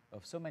employer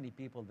of so many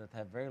people that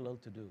have very little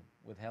to do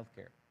with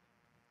healthcare.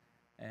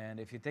 And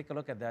if you take a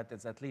look at that,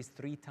 it's at least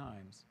three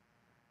times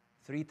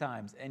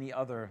any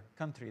other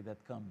country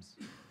that comes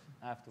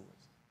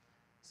afterwards.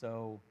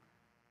 So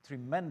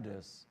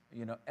tremendous,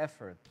 you know,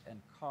 effort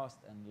and cost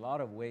and a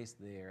lot of waste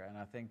there. And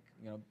I think,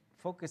 you know,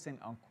 focusing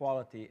on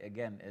quality,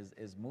 again,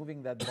 is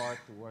moving that bar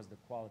towards the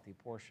quality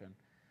portion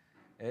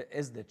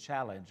is the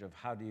challenge of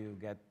how do you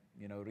get,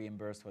 you know,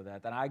 reimbursed for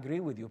that. And I agree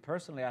with you.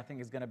 Personally, I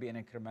think it's going to be an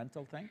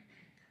incremental thing.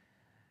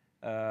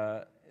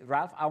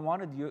 Ralph, I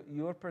wanted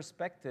your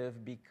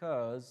perspective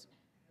because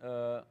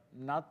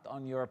not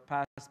on your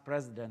past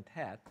president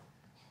hat,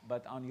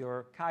 but on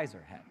your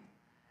Kaiser hat.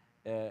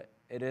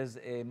 It is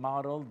a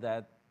model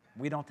that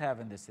we don't have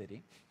in the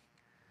city,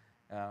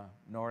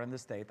 nor in the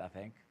state, I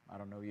think. I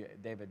don't know,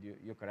 David,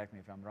 you correct me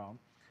if I'm wrong.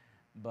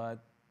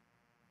 But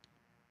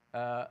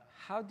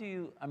how do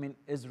you, I mean,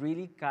 is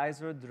really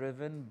Kaiser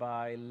driven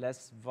by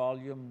less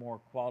volume, more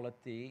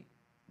quality?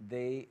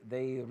 They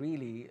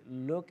really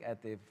look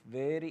at a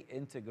very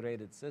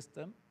integrated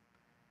system.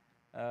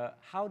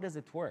 How does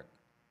it work?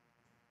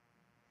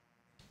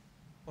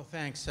 Well,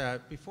 thanks.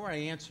 Before I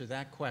answer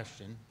that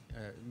question,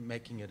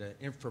 making it an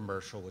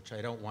infomercial, which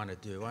I don't want to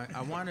do,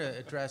 I want to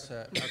address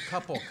a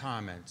couple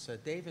comments.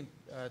 David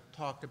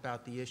talked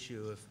about the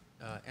issue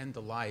of end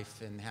of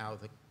life and how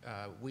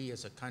we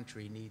as a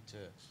country need to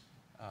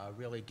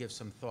really give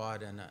some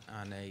thought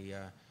on a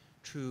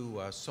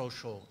true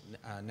social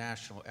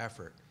national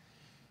effort.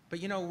 But,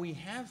 you know, we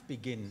have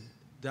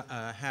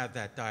have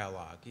that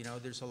dialogue. You know,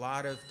 there's a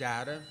lot of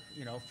data,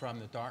 you know, from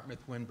the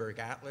Dartmouth-Winberg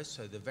Atlas,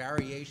 so the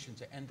variations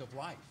of end of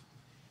life.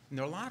 And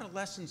there are a lot of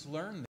lessons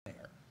learned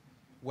there.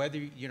 Whether,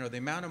 you know, the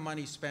amount of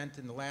money spent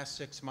in the last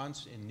 6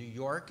 months in New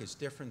York is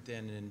different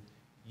than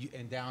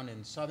down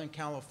in Southern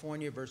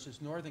California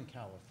versus Northern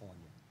California.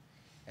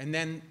 And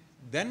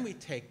then we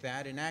take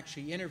that and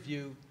actually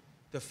interview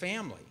the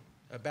family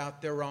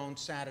about their own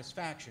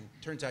satisfaction.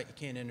 Turns out you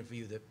can't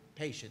interview the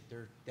patient,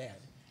 they're dead.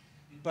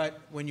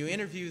 But when you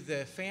interview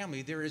the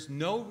family, there is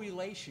no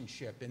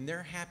relationship in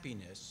their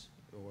happiness,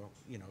 or,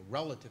 you know,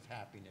 relative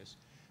happiness,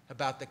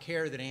 about the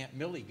care that Aunt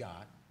Millie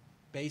got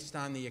based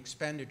on the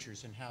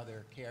expenditures and how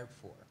they're cared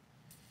for.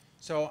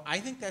 So I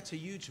think that's a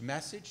huge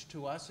message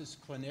to us as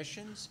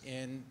clinicians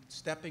in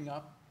stepping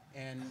up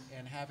and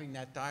having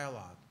that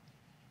dialogue.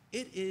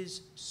 It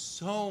is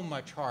so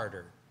much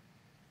harder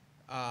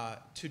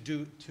to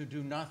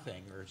do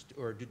nothing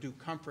or to do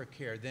comfort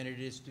care than it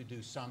is to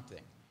do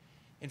something.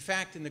 In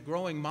fact, in the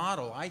growing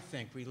model, I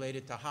think,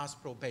 related to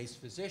hospital-based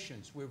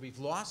physicians, where we've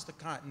lost the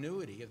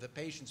continuity of the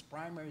patient's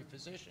primary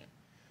physician,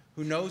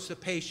 who knows the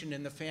patient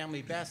and the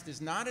family best, is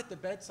not at the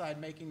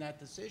bedside making that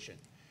decision.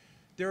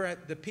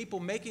 The people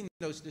making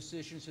those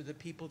decisions are the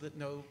people that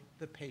know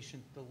the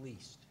patient the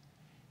least.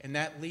 And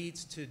that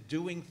leads to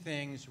doing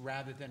things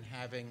rather than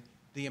having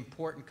the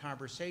important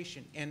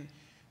conversation. And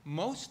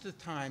most of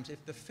the times,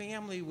 if the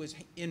family was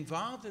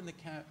involved in the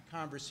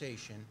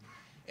conversation,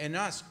 and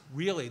us,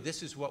 really,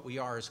 this is what we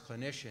are as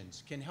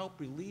clinicians, can help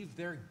relieve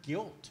their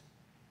guilt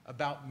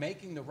about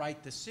making the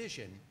right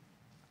decision,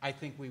 I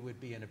think we would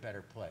be in a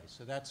better place.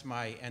 So that's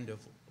my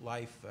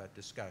end-of-life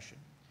discussion.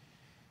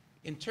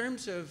 In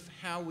terms of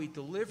how we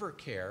deliver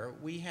care,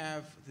 we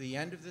have the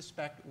end of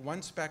the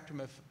one spectrum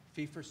of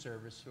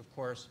fee-for-service, of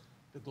course,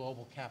 the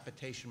global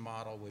capitation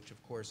model, which,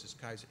 of course, is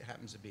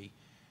happens to be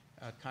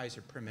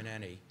Kaiser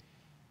Permanente.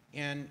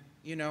 And,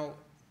 you know,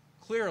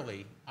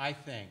 clearly, I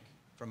think,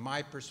 from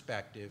my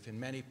perspective and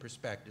many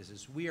perspectives,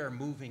 is we are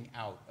moving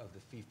out of the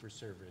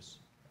fee-for-service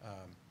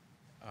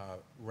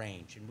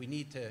range. And we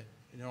need to,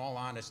 in all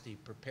honesty,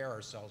 prepare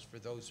ourselves for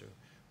those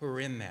who are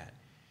in that.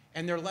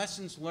 And there are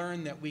lessons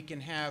learned that we can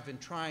have in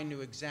trying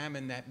to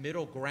examine that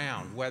middle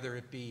ground, whether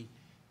it be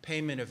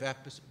payment of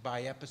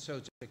by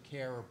episodes of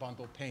care or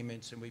bundle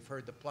payments, and we've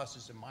heard the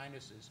pluses and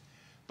minuses.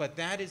 But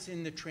that is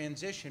in the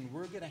transition.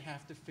 We're going to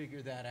have to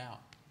figure that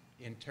out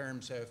in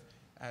terms of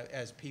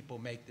as people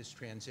make this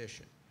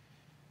transition.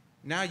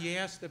 Now, you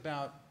asked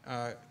about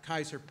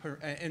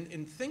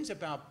and things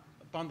about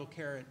bundle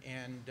care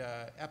and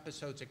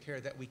episodes of care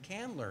that we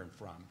can learn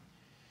from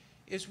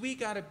is we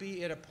got to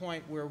be at a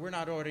point where we're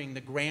not ordering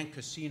the grand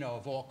casino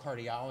of all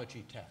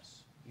cardiology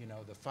tests, you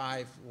know, the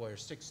 5 or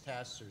 6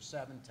 tests or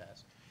 7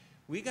 tests.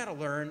 We got to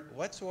learn,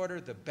 let's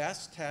order the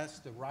best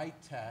test, the right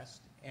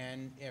test,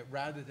 and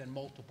rather than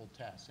multiple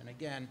tests. And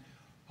again,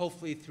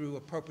 hopefully through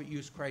appropriate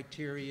use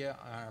criteria,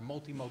 our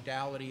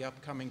multimodality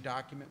upcoming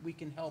document, we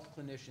can help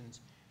clinicians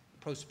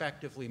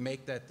prospectively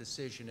make that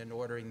decision in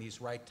ordering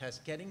these right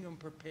tests, getting them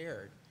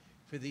prepared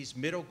for these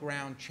middle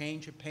ground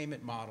change of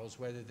payment models,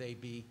 whether they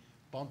be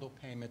bundle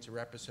payments or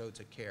episodes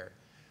of care.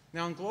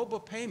 Now, in global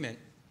payment,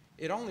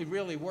 it only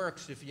really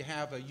works if you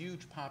have a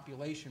huge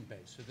population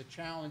base. So the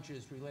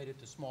challenges related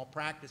to small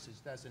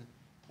practices doesn't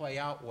play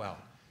out well.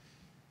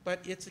 But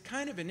it's a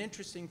kind of an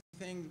interesting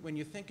thing when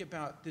you think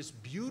about this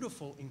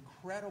beautiful,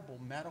 incredible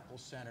medical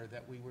center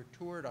that we were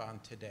toured on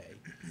today.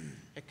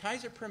 At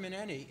Kaiser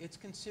Permanente, it's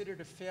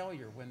considered a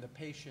failure when the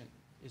patient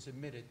is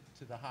admitted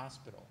to the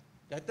hospital.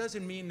 That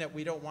doesn't mean that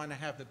we don't want to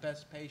have the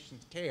best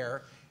patient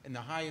care and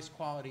the highest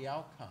quality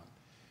outcome.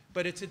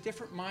 But it's a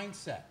different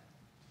mindset.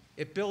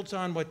 It builds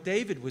on what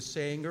David was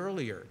saying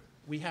earlier.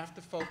 We have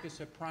to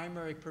focus on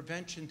primary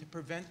prevention to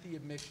prevent the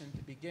admission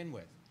to begin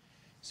with.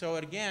 So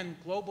again,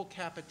 global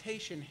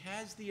capitation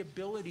has the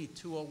ability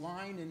to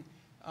align,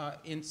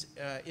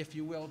 if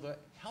you will, the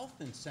health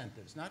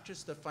incentives, not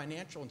just the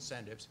financial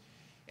incentives.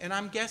 And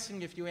I'm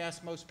guessing if you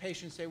ask most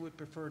patients, they would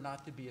prefer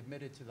not to be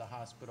admitted to the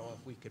hospital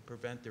if we could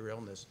prevent their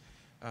illness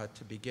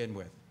to begin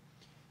with.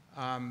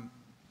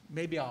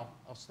 Maybe I'll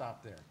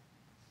stop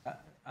there.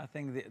 I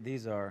think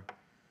these are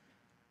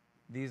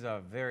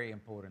very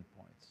important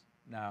points.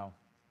 Now,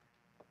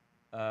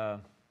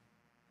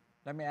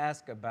 let me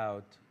ask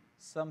about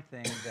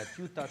something that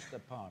you touched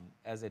upon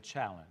as a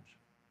challenge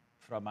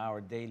from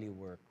our daily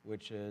work,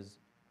 which is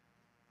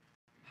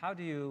how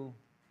do you,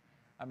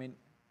 I mean,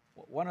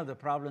 one of the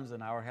problems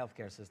in our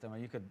healthcare system,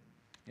 and you could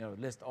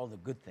list all the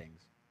good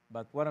things,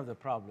 but one of the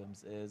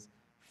problems is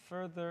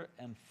further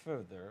and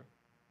further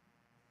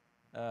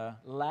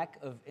lack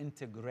of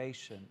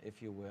integration,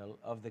 if you will,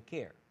 of the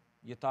care.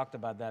 You talked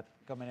about that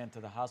coming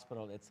into the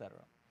hospital, et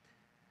cetera.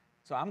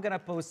 So I'm going to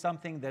pose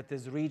something that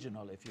is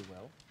regional, if you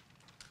will.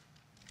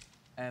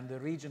 And the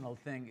regional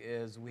thing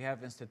is we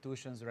have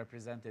institutions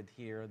represented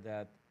here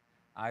that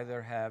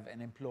either have an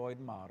employed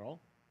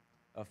model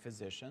of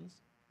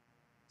physicians.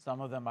 Some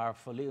of them are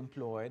fully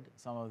employed.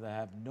 Some of them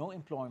have no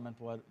employment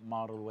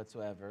model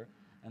whatsoever.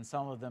 And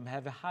some of them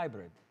have a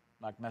hybrid,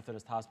 like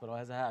Methodist Hospital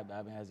has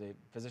a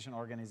physician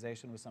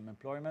organization with some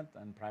employment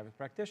and private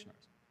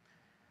practitioners.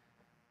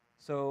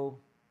 So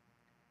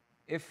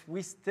if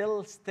we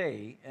still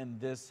stay in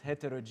this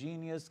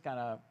heterogeneous kind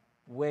of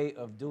way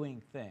of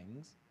doing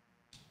things,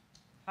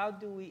 how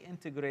do we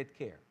integrate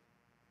care?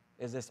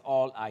 Is this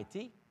all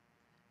IT?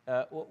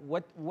 How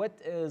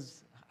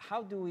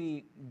do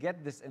we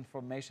get this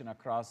information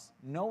across,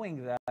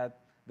 knowing that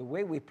the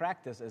way we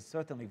practice is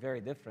certainly very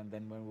different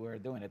than when we were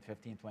doing it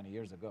 15, 20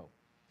 years ago?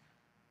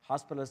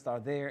 Hospitalists are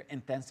there,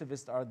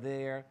 intensivists are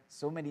there,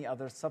 so many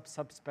other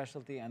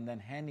subspecialty, and then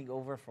handing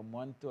over from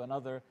one to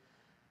another.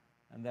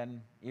 And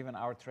then even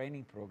our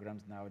training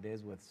programs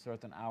nowadays with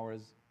certain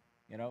hours,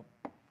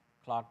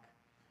 clock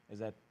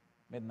is at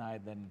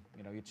midnight, then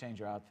you change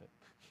your outfit.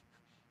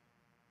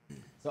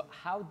 So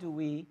how do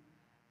we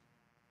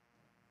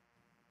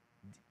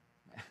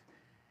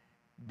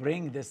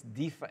bring this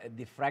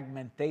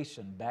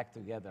defragmentation back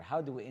together?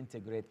 How do we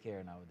integrate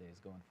care nowadays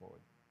going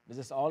forward? Is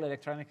this all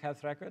electronic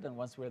health record, and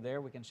once we're there,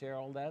 we can share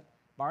all that?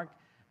 Mark,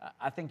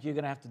 I think you're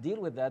going to have to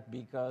deal with that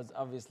because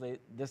obviously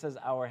this is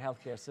our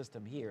healthcare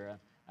system here,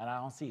 and I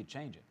don't see it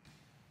changing.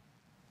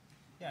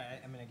 Yeah,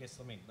 I mean, I guess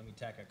let me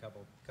tack a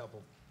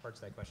couple parts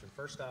of that question.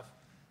 First off,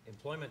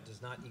 employment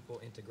does not equal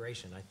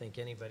integration. I think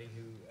anybody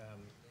who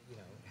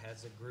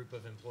has a group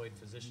of employed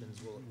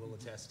physicians will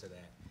attest to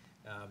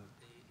that.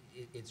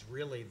 It's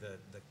really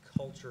the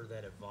culture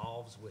that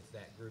evolves with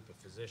that group of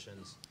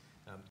physicians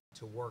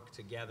to work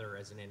together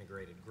as an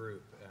integrated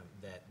group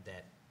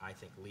that I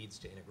think leads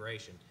to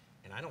integration.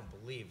 And I don't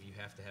believe you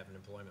have to have an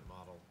employment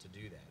model to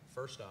do that.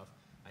 First off,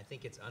 I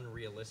think it's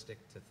unrealistic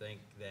to think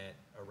that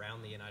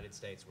around the United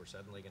States we're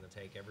suddenly going to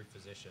take every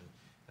physician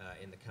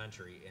in the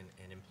country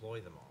and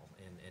employ them all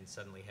and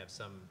suddenly have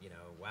some,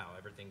 wow,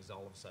 everything's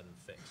all of a sudden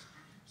fixed.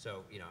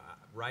 So,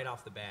 right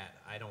off the bat,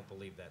 I don't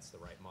believe that's the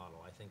right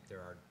model. I think there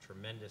are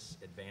tremendous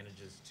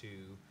advantages to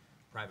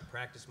private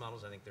practice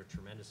models. I think there are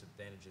tremendous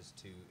advantages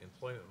to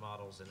employment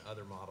models and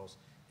other models,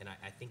 and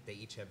I think they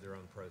each have their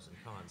own pros and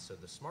cons. So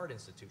the smart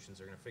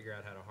institutions are going to figure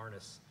out how to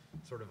harness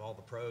sort of all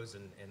the pros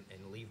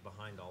and leave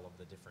behind all of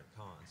the different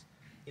cons.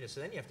 So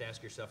then you have to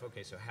ask yourself,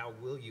 okay, so how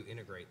will you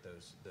integrate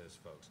those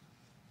folks?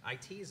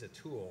 IT is a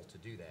tool to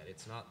do that.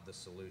 It's not the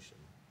solution.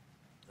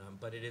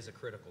 but it is a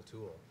critical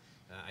tool.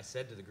 I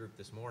said to the group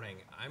this morning,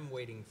 I'm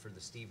waiting for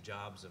the Steve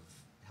Jobs of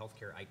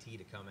healthcare IT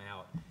to come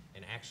out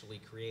and actually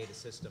create a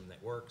system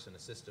that works and a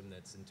system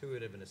that's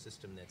intuitive and a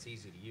system that's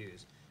easy to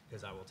use.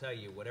 Because I will tell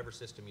you, whatever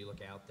system you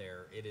look out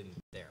there, it isn't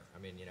there. I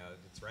mean, you know,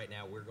 it's right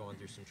now we're going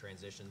through some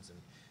transitions, and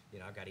you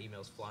know, I've got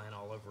emails flying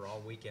all over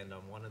all weekend on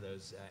one of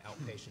those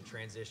outpatient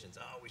transitions.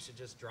 Oh, we should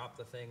just drop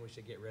the thing. We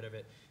should get rid of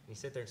it. And you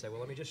sit there and say, well,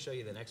 let me just show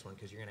you the next one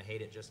because you're going to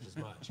hate it just as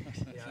much. You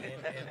know,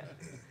 and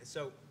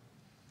so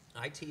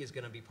IT is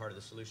going to be part of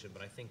the solution,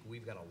 but I think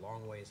we've got a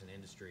long way as an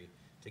industry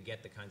to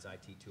get the kinds of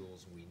IT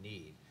tools we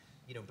need.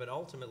 You know, but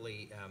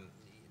ultimately,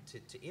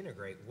 to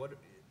integrate,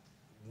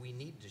 we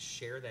need to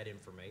share that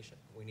information.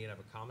 We need to have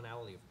a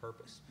commonality of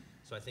purpose.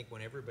 So I think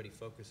when everybody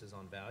focuses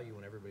on value,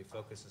 when everybody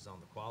focuses on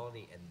the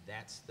quality, and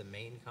that's the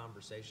main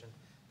conversation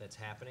that's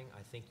happening,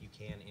 I think you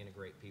can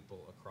integrate people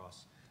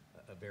across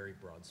a very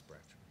broad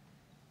spectrum.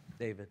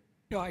 David.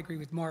 You know, I agree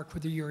with Mark.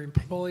 Whether you're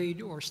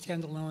employed or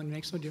standalone, it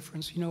makes no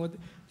difference. You know,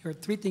 there are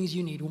three things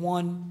you need.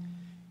 One,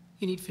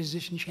 you need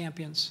physician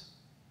champions.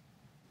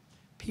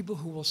 People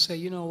who will say,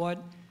 you know what,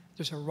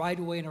 there's a right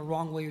way and a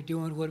wrong way of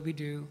doing what we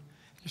do.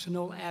 There's an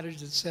old adage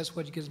that says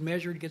what gets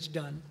measured gets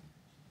done.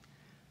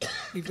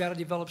 We've got to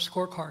develop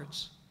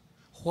scorecards.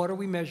 What are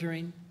we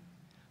measuring?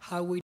 How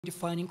are we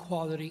defining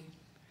quality?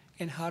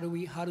 And how do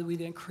we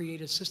then create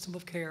a system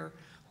of care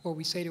where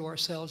we say to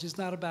ourselves, it's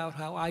not about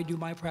how I do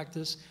my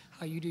practice,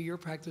 how you do your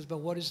practice, but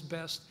what is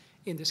best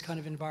in this kind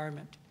of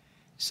environment.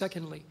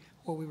 Secondly,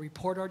 where we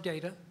report our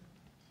data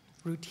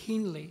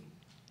routinely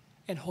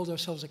and hold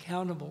ourselves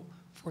accountable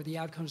for the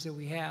outcomes that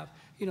we have.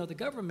 You know, the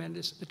government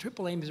the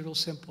triple aim is real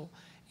simple.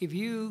 If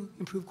you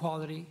improve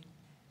quality,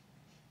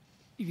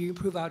 if you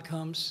improve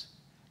outcomes,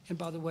 and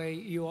by the way,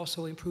 you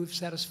also improve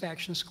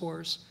satisfaction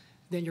scores,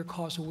 then your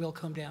costs will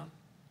come down,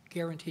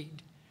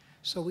 guaranteed.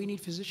 So we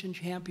need physician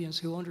champions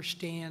who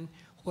understand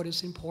what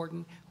is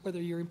important.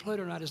 Whether you're employed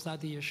or not is not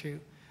the issue.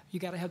 You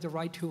got to have the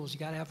right tools. You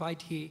got to have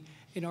IT.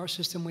 In our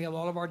system, we have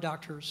all of our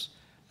doctors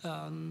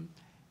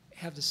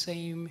have the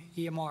same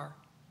EMR,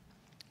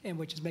 and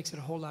which just makes it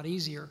a whole lot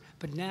easier.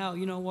 But now,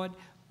 you know what?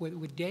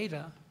 With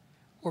data,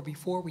 or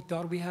before we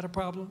thought we had a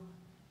problem,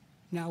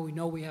 now we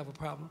know we have a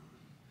problem.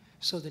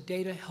 So the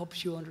data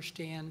helps you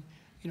understand,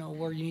 you know,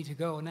 where you need to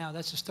go. Now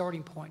that's a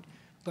starting point.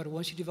 But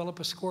once you develop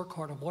a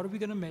scorecard of what are we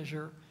going to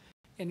measure,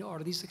 and are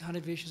these the kind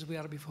of issues we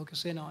ought to be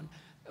focusing on?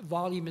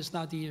 Volume is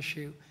not the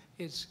issue.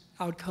 It's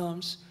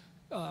outcomes,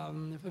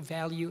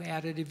 value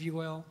added, if you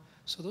will.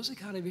 So those are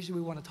the kind of issues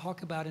we want to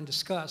talk about and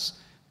discuss,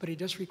 but it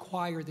does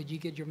require that you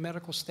get your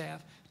medical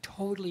staff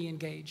totally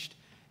engaged.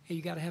 And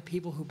you got to have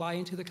people who buy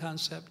into the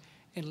concept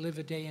and live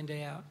it day in,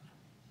 day out.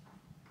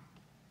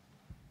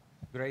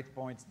 Great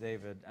points,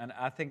 David. And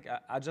I think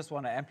I just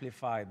want to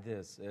amplify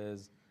this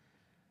is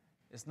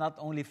it's not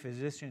only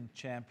physician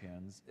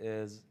champions,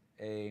 is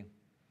an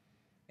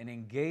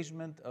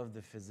engagement of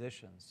the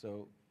physicians.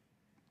 So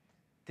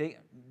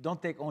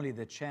don't take only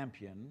the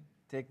champion,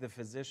 take the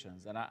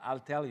physicians. And I'll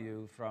tell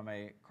you from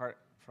a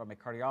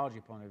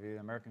cardiology point of view, the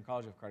American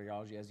College of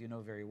Cardiology, as you know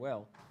very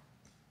well,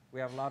 we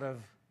have a lot of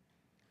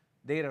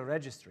data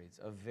registries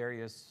of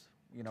various,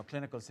 you know,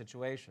 clinical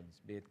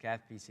situations, be it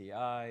cath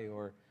PCI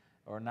or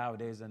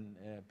nowadays in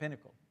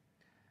Pinnacle,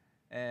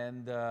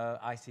 and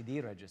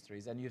ICD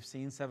registries. And you've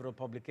seen several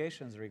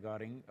publications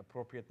regarding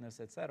appropriateness,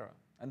 et cetera.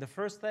 And the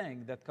first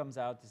thing that comes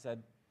out is that,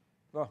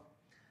 well,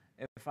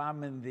 if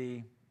I'm in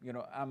the, you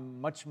know, I'm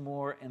much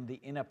more in the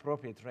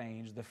inappropriate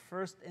range, the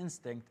first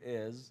instinct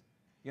is,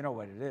 you know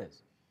what it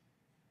is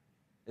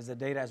the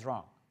data is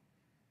wrong.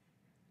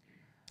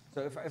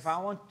 So if I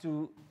want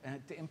to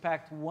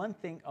impact one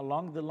thing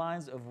along the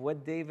lines of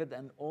what David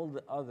and all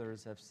the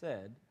others have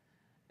said,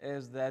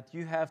 is that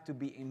you have to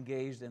be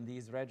engaged in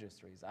these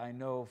registries. I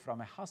know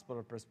from a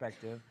hospital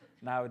perspective,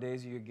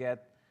 nowadays you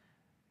get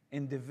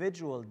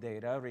individual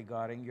data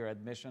regarding your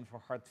admission for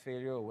heart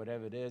failure or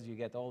whatever it is, you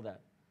get all that.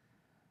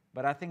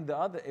 But I think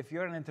if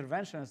you're an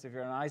interventionist, if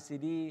you're an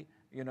ICD,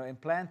 you know,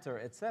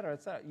 implanter, et cetera,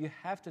 you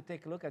have to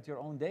take a look at your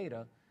own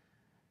data,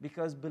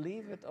 because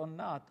believe it or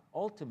not,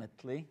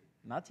 ultimately,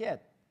 not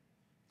yet,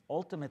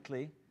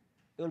 ultimately,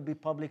 it will be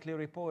publicly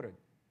reported.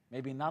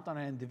 Maybe not on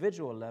an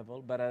individual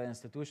level, but at an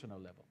institutional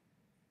level.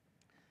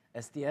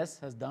 STS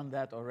has done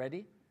that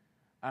already,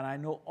 and I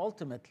know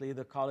ultimately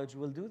the college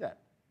will do that.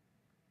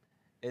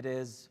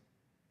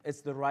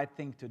 It's the right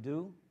thing to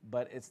do,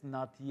 but it's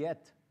not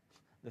yet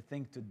the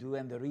thing to do,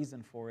 and the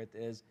reason for it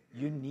is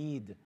you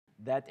need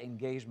that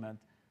engagement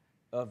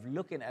of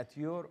looking at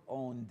your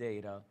own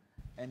data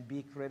and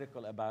be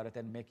critical about it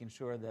and making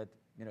sure that,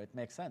 you know, it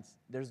makes sense.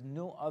 There's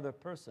no other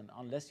person,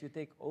 unless you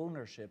take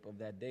ownership of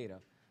that data,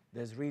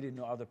 there's really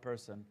no other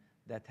person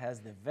that has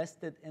the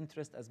vested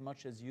interest as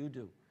much as you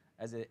do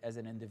as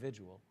an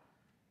individual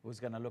who's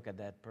going to look at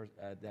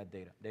that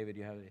data. David,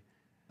 you have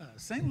a...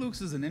 St.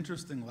 Luke's is an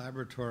interesting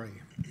laboratory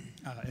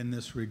in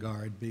this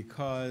regard,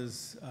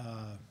 because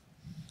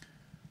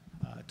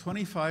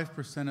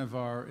 25% of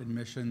our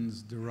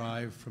admissions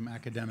derive from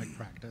academic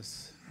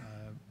practice,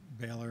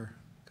 Baylor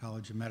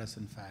College of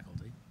Medicine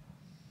faculty.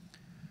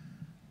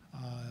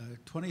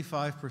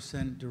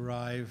 25%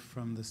 derived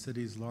from the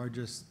city's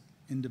largest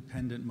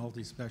independent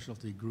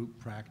multi-specialty group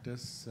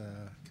practice,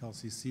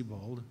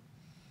 Kelsey-Seybold,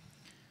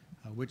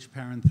 which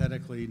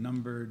parenthetically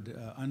numbered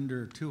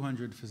under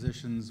 200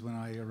 physicians when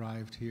I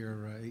arrived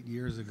here 8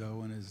 years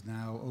ago and is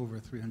now over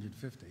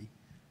 350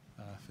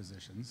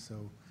 physicians.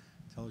 So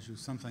tells you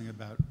something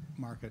about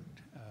market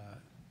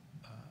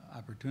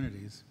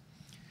opportunities.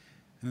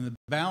 And the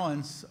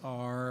balance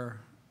are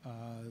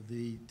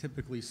the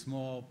typically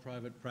small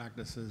private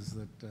practices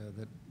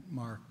that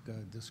Mark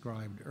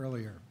described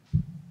earlier.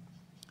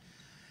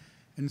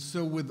 And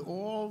so with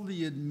all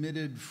the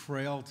admitted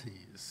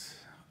frailties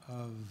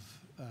of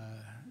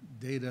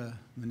data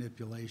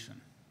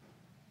manipulation,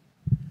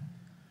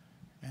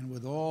 and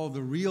with all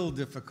the real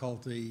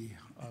difficulty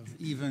of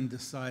even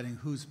deciding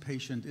whose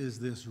patient is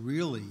this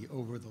really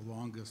over the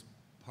longest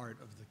part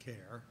of the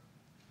care,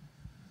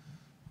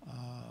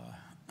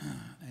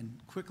 and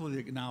quickly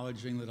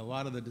acknowledging that a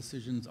lot of the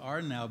decisions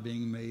are now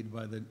being made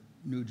by the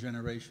new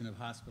generation of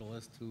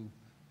hospitalists who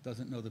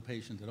doesn't know the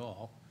patient at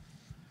all.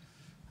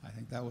 I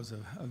think that was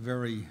a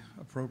very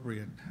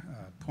appropriate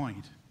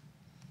point.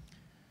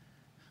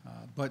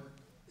 But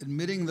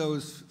admitting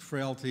those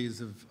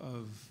frailties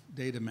of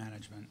data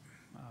management,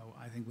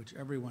 I think which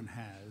everyone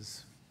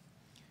has,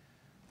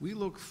 we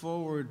look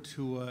forward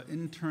to an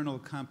internal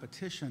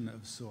competition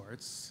of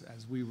sorts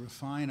as we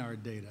refine our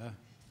data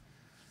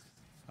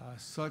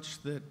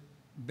such that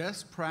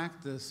best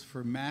practice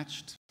for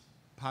matched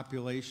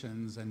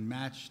populations and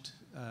matched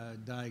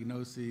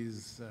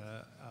diagnoses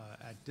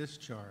at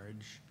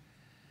discharge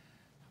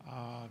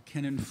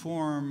can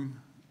inform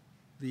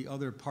the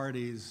other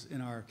parties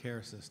in our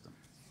care system.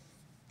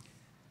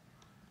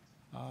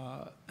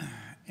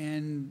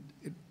 And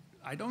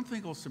I don't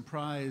think it'll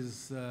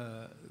surprise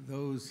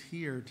those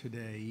here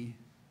today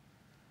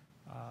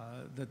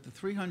that the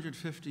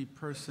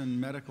 350-person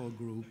medical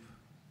group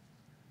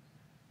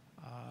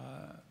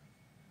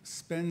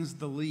spends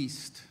the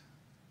least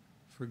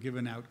for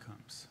given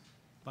outcomes,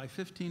 by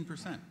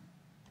 15%.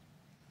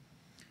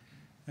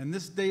 And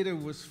this data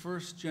was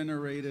first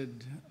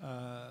generated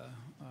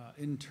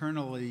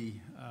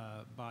internally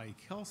by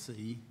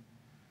Kelsey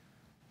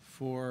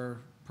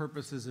for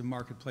purposes of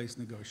marketplace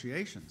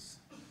negotiations.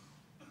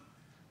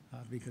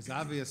 Because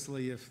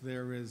obviously if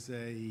there is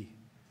a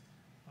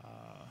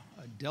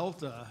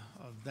delta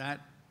of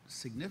that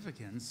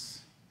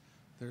significance,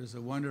 there's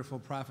a wonderful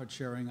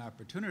profit-sharing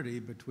opportunity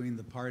between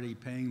the party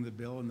paying the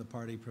bill and the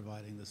party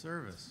providing the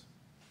service.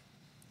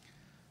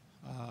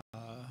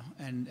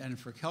 And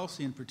for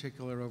Kelsey in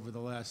particular, over the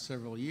last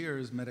several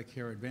years,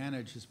 Medicare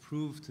Advantage has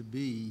proved to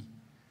be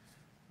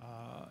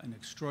an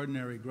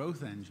extraordinary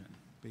growth engine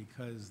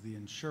because the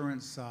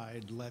insurance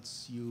side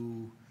lets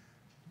you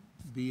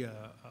be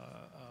a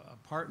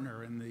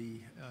partner in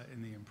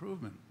the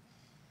improvement.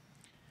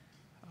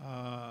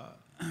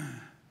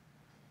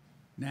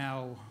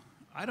 Now,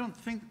 I don't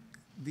think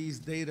these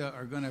data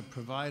are going to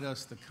provide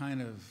us the kind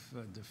of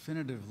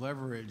definitive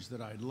leverage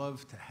that I'd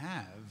love to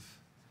have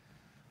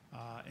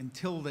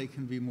until they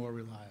can be more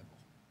reliable.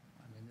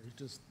 I mean,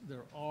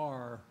 there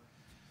are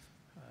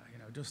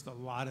just a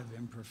lot of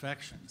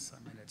imperfections. I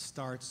mean, it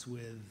starts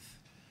with,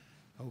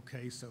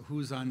 okay, so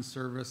who's on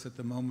service at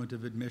the moment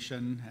of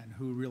admission and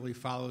who really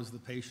follows the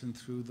patient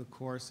through the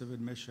course of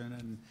admission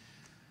and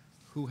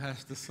who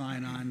has to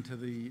sign on to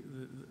the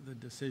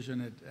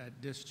decision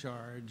at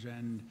discharge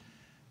and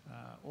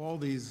all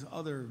these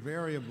other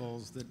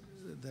variables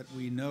that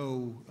we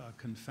know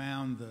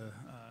confound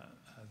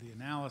the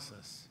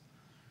analysis.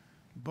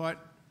 But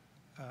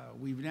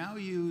we've now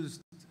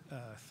used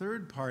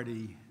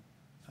third-party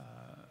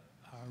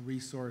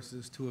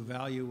resources to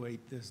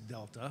evaluate this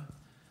delta,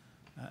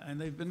 and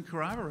they've been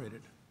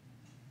corroborated.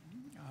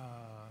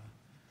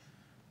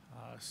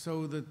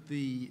 So that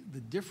the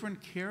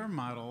different care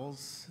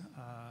models,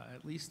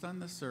 at least on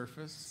the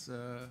surface,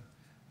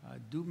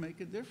 do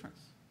make a difference.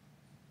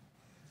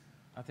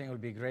 I think it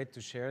would be great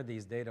to share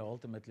these data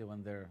ultimately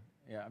when they're,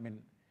 I mean,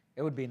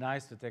 it would be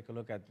nice to take a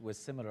look at with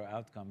similar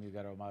outcome. You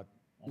got about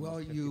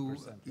almost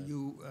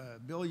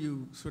 50%. Bill,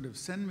 you sort of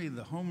send me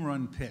the home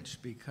run pitch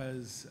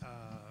because,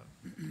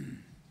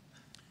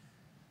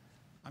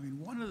 I mean,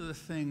 one of the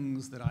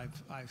things that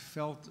I've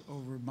felt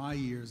over my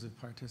years of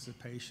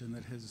participation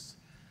that has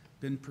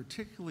been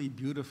particularly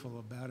beautiful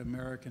about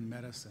American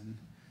medicine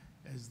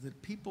is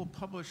that people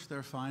publish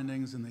their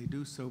findings and they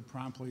do so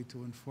promptly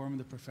to inform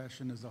the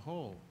profession as a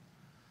whole.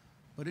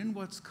 But in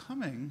what's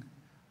coming,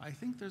 I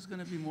think there's going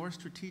to be more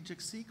strategic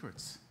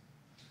secrets.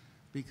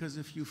 Because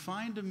if you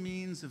find a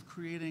means of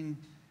creating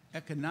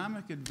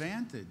economic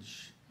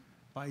advantage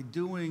by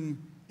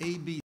doing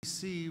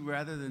ABC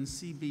rather than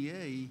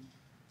CBA,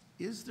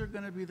 is there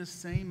going to be the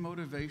same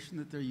motivation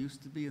that there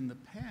used to be in the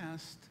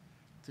past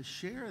to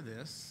share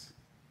this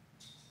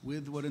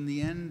with what in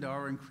the end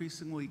are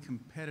increasingly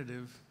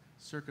competitive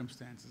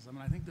circumstances? I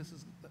mean, I think this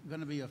is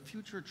going to be a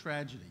future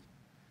tragedy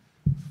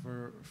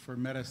for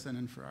medicine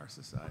and for our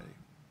society.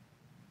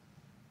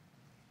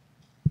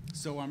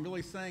 So I'm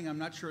really saying I'm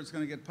not sure it's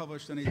going to get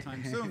published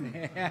anytime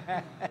soon.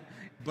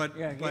 But,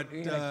 You're gonna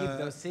keep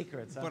those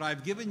secrets, huh? But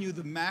I've given you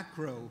the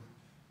macro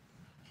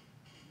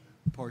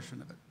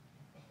portion of it.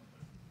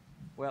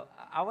 Well,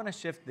 I want to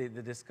shift the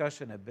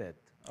discussion a bit,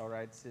 all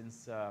right,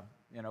 since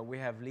you know, we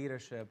have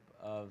leadership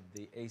of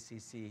the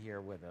ACC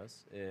here with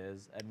us,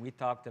 and we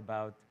talked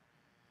about,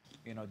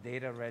 you know,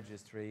 data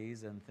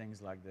registries and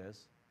things like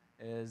this,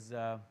 is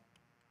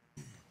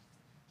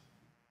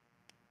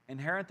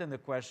inherent in the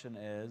question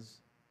is,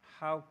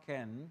 how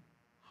can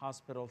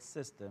hospital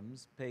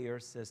systems, payer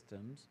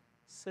systems,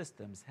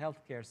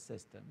 healthcare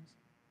systems,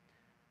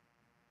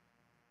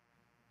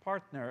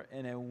 partner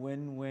in a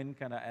win-win,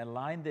 kind of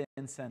align the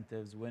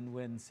incentives,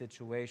 win-win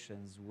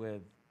situations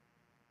with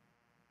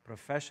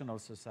professional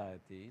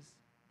societies?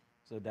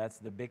 So that's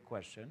the big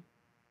question.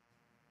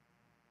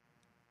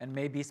 And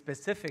maybe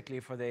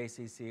specifically for the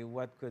ACC,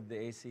 what could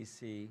the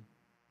ACC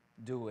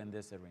do in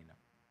this arena?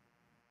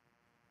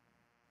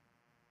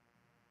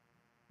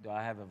 Do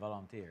I have a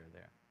volunteer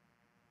there?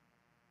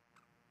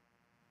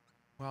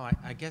 Well,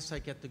 I guess I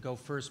get to go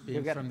first,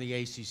 being from the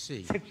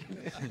ACC.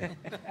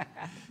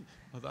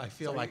 Although I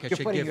feel like I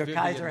should give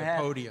Vivian the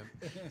podium.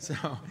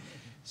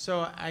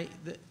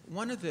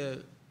 One of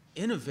the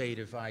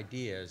innovative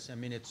ideas, I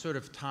mean, it sort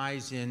of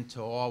ties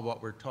into all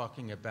what we're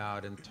talking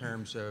about in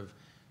terms of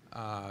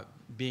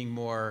being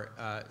more,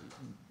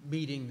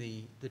 meeting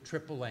the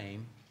triple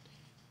aim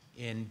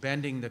in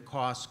bending the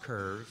cost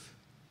curve,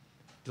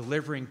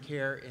 delivering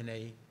care in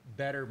a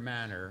better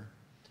manner,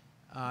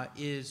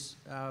 is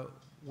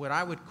what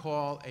I would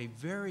call a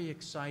very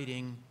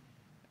exciting,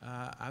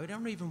 I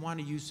don't even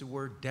want to use the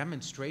word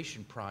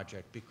demonstration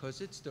project,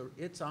 because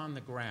it's on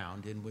the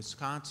ground in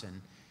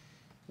Wisconsin,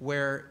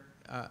 where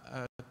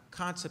a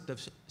concept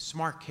of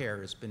smart care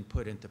has been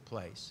put into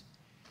place.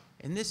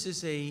 And this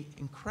is an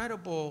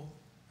incredible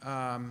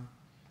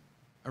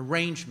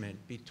arrangement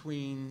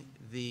between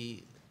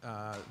the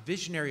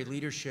visionary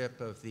leadership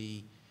of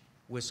the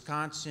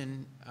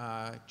Wisconsin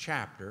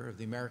chapter of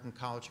the American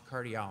College of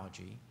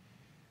Cardiology,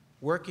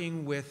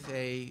 working with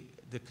the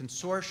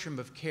consortium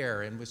of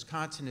care. And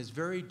Wisconsin is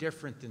very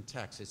different than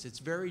Texas. It's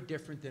very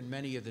different than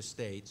many of the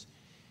states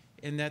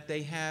in that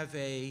they have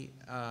a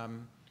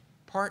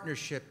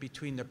partnership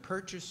between the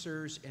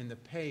purchasers and the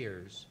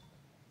payers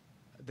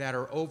that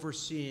are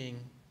overseeing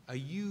a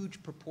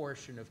huge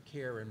proportion of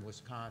care in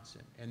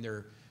Wisconsin. And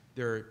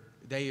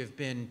they have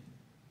been,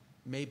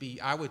 maybe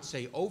I would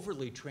say,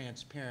 overly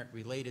transparent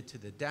related to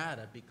the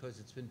data, because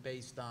it's been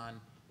based on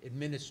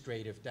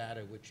administrative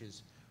data, which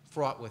is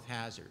fraught with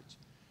hazards.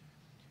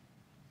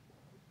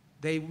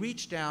 They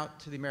reached out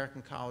to the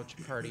American College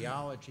of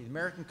Cardiology. The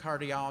American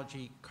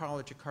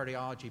College of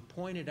Cardiology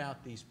pointed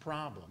out these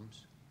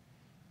problems,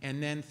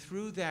 and then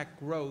through that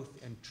growth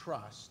and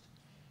trust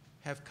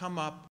have come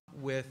up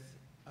with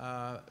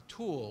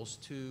tools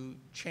to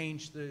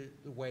change the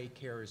way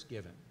care is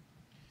given.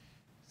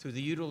 Through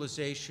the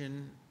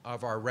utilization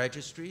of our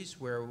registries,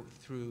 where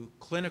through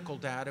clinical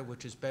data,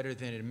 which is better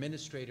than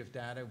administrative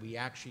data, we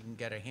actually can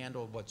get a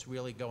handle of what's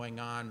really going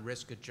on,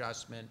 risk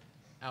adjustment,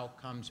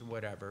 outcomes, and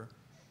whatever,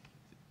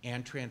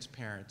 and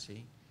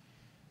transparency.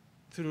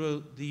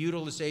 Through the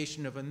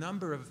utilization of a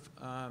number of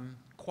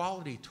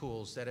quality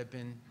tools that have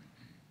been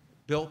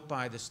built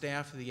by the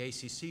staff of the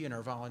ACC and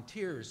our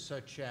volunteers,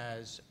 such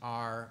as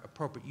our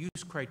appropriate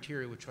use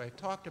criteria, which I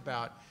talked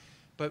about,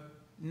 but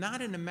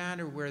not in a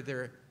manner where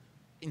they're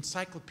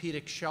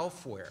encyclopedic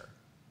shelfware,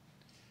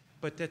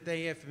 but that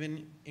they have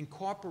been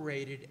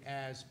incorporated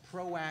as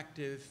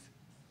proactive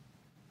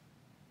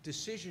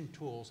decision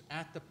tools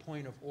at the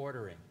point of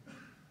ordering,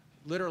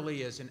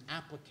 literally as an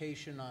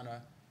application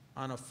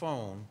on a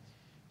phone,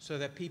 so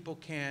that people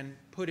can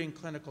put in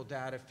clinical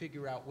data,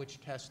 figure out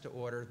which test to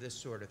order, this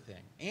sort of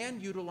thing.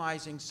 And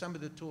utilizing some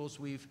of the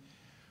tools we've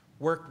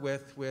worked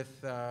with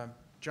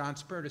John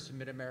Spurtis and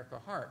Mid-America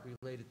Heart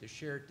related to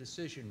shared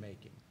decision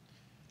making.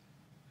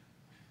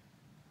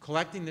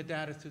 Collecting the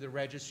data through the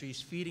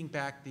registries, feeding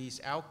back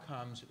these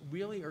outcomes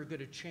really are going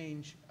to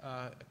change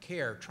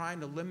care, trying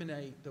to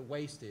eliminate the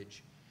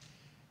wastage.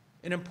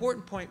 An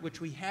important point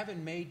which we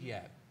haven't made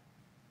yet,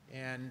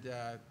 and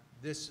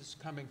this is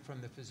coming from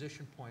the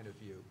physician point of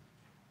view,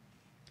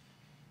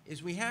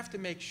 is we have to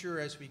make sure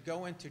as we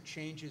go into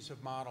changes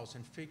of models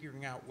and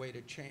figuring out way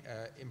to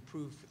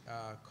improve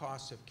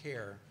costs of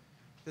care,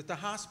 that the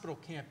hospital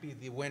can't be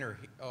the winner,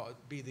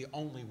 be the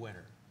only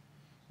winner.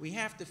 We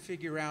have to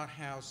figure out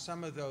how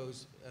some of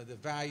those, the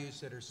values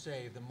that are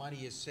saved, the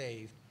money is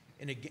saved,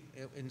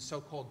 in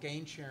so-called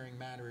gain-sharing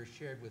manner is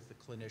shared with the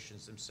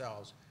clinicians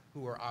themselves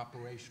who are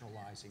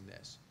operationalizing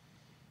this.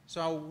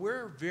 So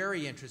we're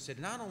very interested,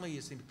 not only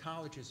is the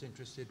college is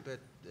interested, but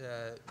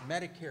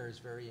Medicare is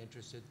very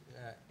interested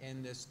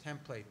in this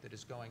template that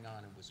is going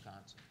on in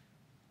Wisconsin.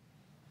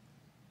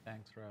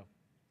 Thanks,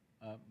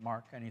 Ralph.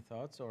 Mark, any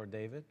thoughts, or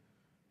David?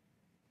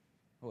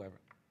 Whoever.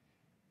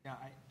 Yeah,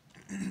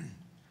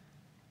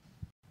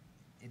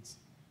 it's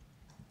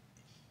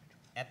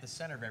at the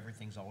center of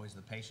everything's always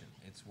the patient.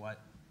 It's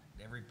what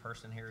every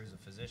person here who's a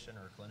physician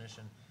or a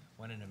clinician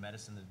went into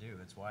medicine to do.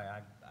 It's why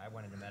I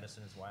went into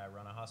medicine. It's why I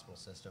run a hospital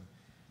system.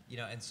 You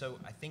know, and so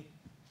I think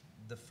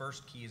the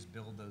first key is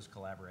build those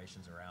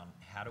collaborations around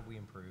how do we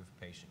improve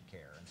patient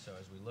care. And so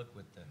as we look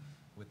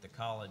with the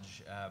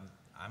college,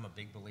 I'm a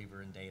big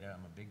believer in data.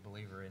 I'm a big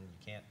believer in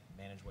you can't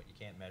manage what you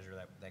can't measure.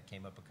 That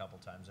came up a couple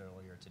times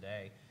earlier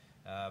today.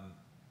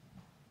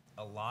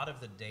 A lot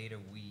of the data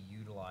we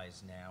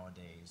utilize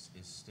nowadays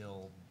is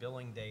still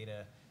billing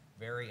data,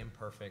 very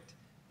imperfect,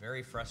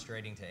 very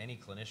frustrating to any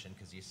clinician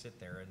because you sit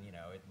there and, you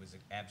know, it was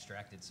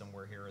abstracted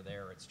somewhere here or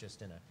there. It's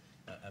just in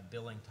a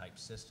billing type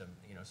system,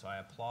 you know, so I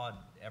applaud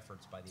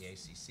efforts by the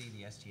ACC,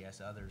 the STS,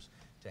 others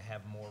to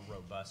have more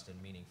robust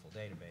and meaningful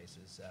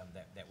databases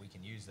that we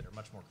can use that are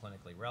much more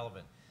clinically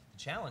relevant. The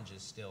challenge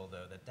is still,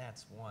 though, that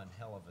that's one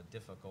hell of a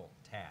difficult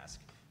task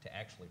to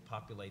actually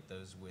populate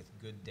those with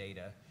good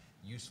data,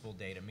 useful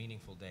data,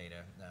 meaningful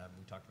data.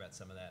 We talked about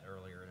some of that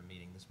earlier in a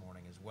meeting this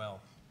morning as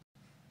well.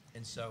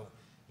 And so,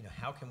 you know,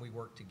 how can we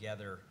work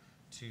together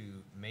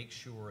to make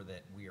sure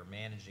that we are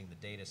managing the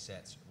data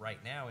sets right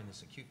now in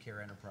this acute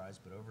care enterprise,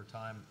 but over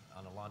time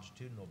on a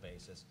longitudinal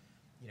basis,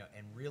 you know,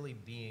 and really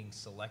being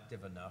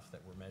selective enough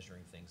that we're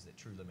measuring things that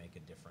truly make a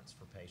difference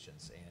for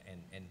patients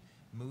and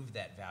move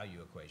that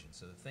value equation.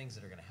 So the things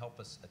that are going to help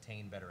us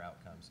attain better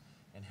outcomes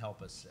and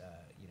help us,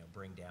 you know,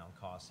 bring down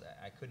costs.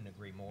 I couldn't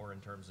agree more in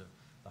terms of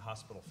the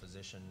hospital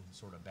physician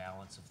sort of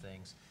balance of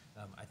things.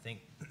 I think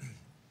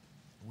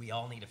we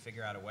all need to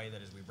figure out a way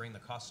that as we bring the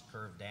cost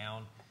curve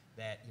down,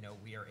 that, you know,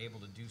 we are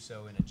able to do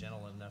so in a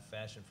gentle enough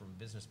fashion from a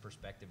business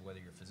perspective, whether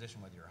you're a physician,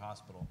 whether you're a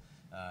hospital,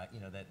 you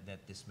know,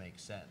 that this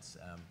makes sense.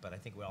 But I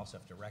think we also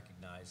have to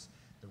recognize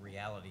the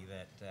reality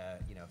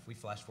that, you know, if we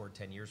flash forward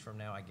 10 years from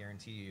now, I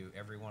guarantee you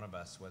every one of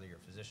us, whether you're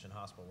a physician,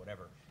 hospital,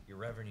 whatever, your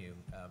revenue,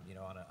 you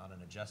know, on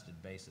an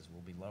adjusted basis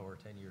will be lower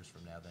 10 years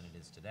from now than it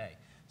is today.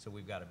 So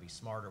we've got to be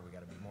smarter, we've got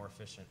to be more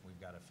efficient, we've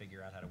got to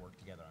figure out how to work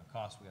together on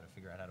cost, we've got to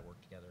figure out how to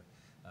work together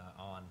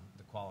on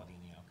the quality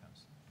and the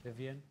outcomes.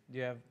 Vivian, do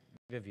you have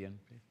Vivian,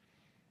 please?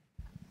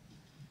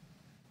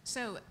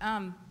 So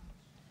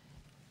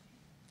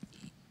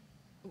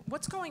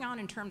what's going on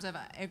in terms of,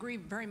 I agree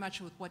very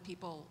much with what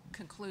people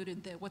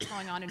concluded, that what's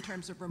going on in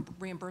terms of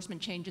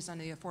reimbursement changes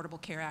under the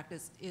Affordable Care Act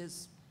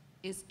is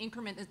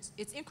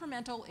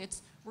incremental.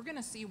 We're going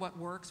to see what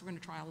works. We're going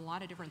to try a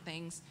lot of different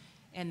things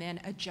and then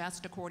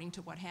adjust according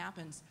to what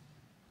happens.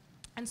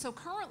 And so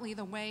currently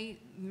the way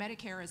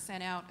Medicare has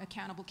sent out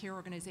accountable care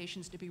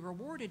organizations to be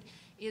rewarded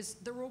is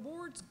the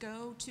rewards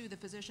go to the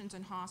physicians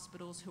and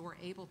hospitals who are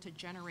able to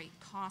generate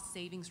cost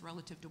savings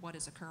relative to what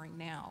is occurring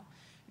now.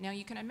 Now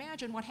you can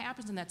imagine what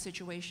happens in that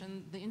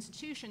situation. The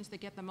institutions that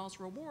get the most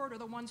reward are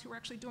the ones who are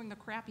actually doing the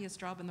crappiest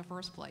job in the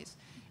first place.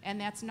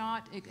 And that's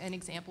not an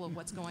example of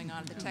what's going on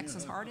at the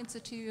Texas Heart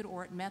Institute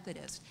or at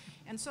Methodist.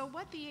 And so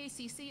what the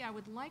ACC, I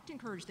would like to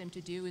encourage them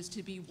to do is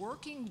to be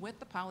working with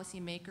the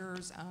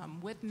policymakers,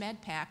 with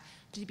MedPAC,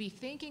 to be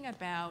thinking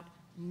about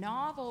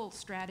novel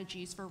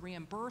strategies for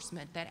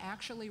reimbursement that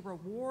actually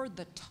reward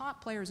the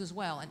top players as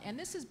well. And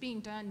this is being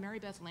done. Mary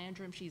Beth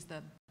Landrum, she's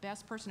the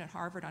best person at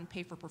Harvard on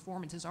pay for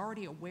performance, is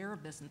already aware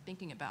of this and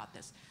thinking about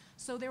this.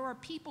 So there are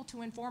people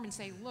to inform and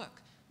say,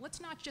 look,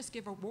 let's not just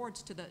give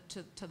rewards to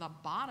the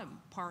bottom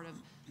part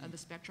of the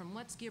spectrum.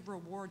 Let's give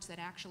rewards that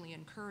actually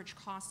encourage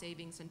cost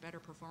savings and better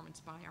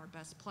performance by our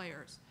best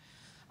players.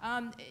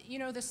 You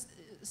know,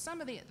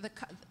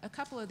 a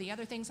couple of the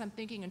other things I'm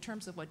thinking in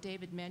terms of what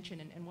David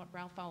mentioned and what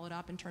Ralph followed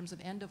up in terms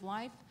of end of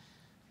life,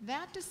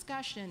 that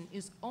discussion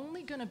is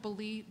only going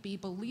to be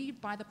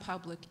believed by the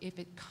public if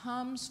it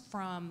comes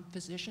from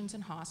physicians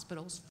and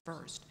hospitals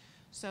first.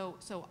 So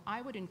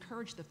I would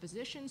encourage the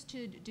physicians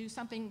to do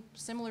something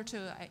similar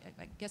to,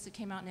 I guess it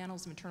came out in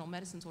Annals of Internal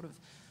Medicine, sort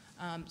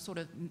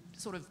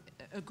of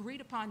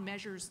agreed upon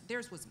measures.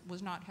 Theirs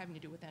was not having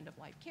to do with end of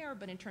life care,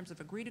 but in terms of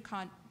agreed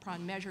upon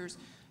measures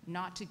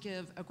not to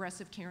give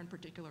aggressive care in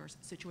particular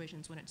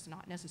situations when it's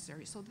not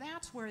necessary. So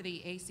that's where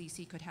the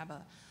ACC could have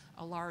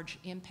a large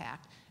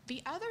impact.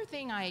 The other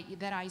thing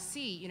that I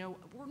see, you know,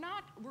 we're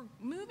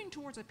moving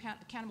towards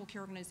accountable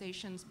care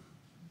organizations,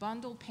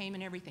 bundled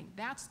payment, everything.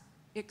 That's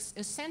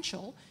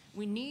essential.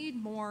 We need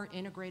more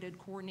integrated,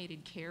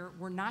 coordinated care.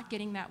 We're not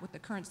getting that with the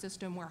current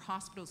system where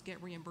hospitals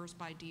get reimbursed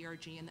by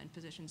DRG and then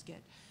physicians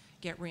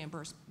get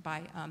reimbursed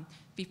by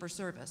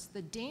fee-for-service.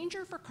 The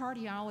danger for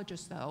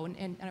cardiologists, though,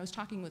 and I was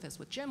talking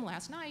with Jim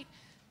last night,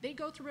 they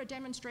go through a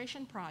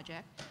demonstration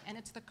project, and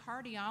it's the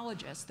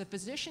cardiologists, the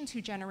physicians who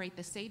generate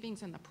the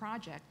savings in the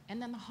project, and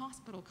then the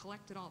hospital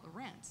collected all the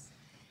rents.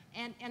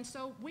 And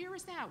so where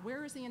is that?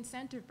 Where is the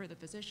incentive for the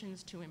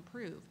physicians to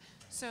improve?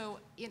 So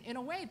in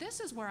a way, this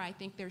is where I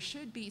think there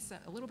should be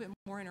a little bit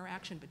more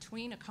interaction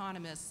between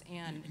economists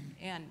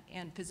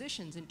and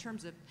physicians in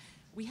terms of,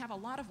 we have a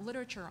lot of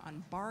literature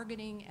on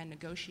bargaining and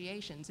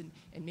negotiations, and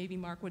maybe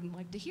Mark wouldn't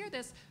like to hear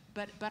this,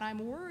 but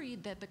I'm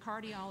worried that the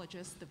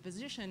cardiologist, the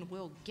physician,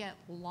 will get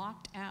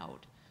locked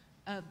out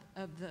of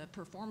the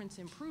performance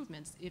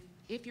improvements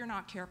if you're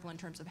not careful in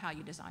terms of how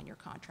you design your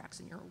contracts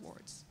and your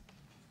awards.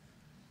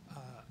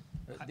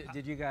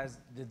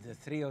 Did the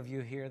three of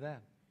you hear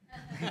that?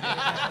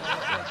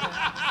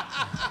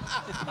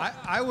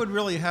 I would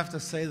really have to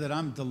say that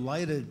I'm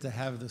delighted to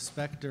have the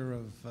specter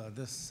of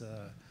this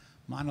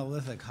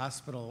monolithic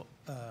hospital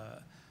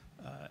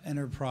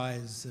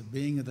enterprise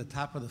being at the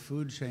top of the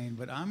food chain,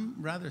 but I'm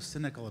rather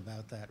cynical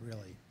about that,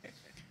 really.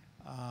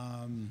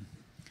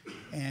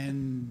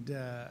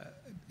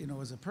 You know,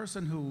 as a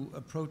person who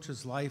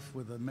approaches life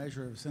with a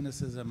measure of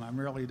cynicism, I'm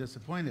really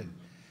disappointed.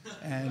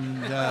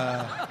 And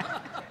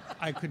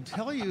I could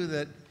tell you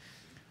that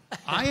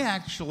I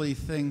actually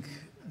think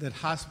that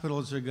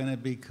hospitals are going to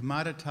be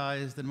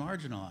commoditized and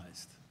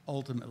marginalized,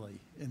 ultimately,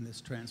 in this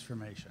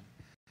transformation.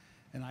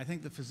 And I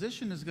think the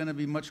physician is going to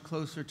be much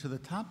closer to the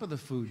top of the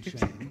food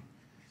chain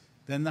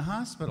than the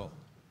hospital,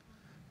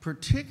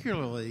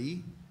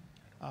 particularly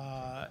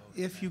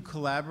if you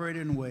collaborate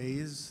in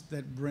ways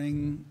that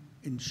bring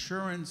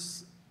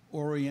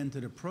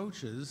insurance-oriented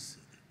approaches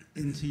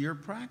into your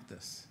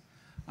practice.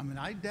 I mean,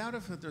 I doubt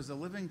if there's a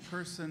living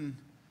person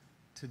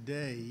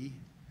today,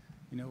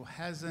 you know,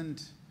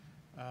 hasn't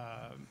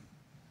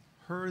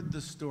heard the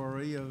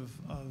story of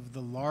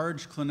the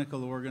large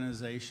clinical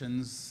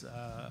organizations,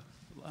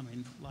 I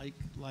mean, like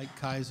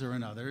Kaiser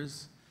and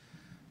others,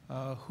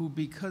 who,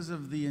 because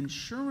of the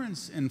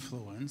insurance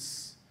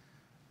influence,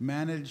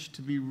 managed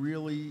to be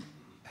really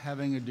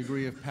having a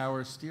degree of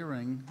power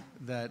steering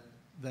that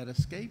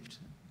escaped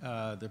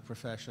the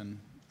profession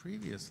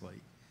previously.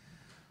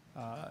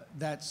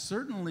 That's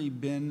certainly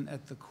been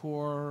at the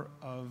core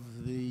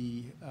of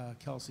the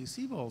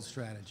Kelsey-Seybold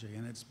strategy,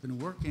 and it's been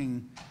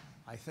working,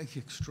 I think,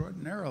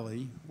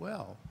 extraordinarily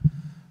well.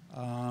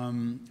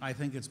 I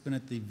think it's been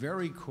at the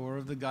very core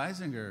of the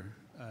Geisinger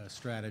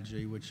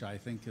strategy, which I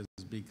think has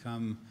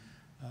become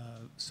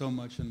so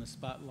much in the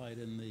spotlight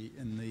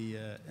in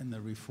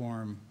the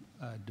reform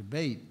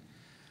debate.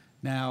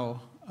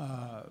 Now,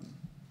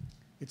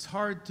 it's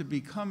hard to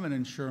become an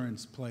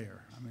insurance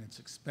player. I mean, it's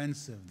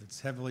expensive, it's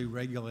heavily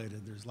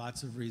regulated, there's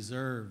lots of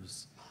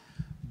reserves.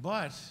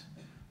 But,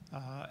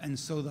 and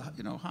so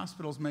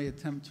hospitals may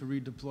attempt to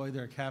redeploy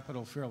their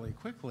capital fairly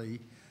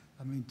quickly,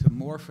 I mean, to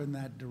morph in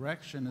that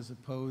direction as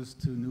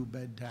opposed to new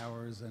bed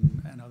towers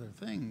and other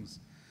things.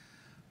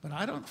 But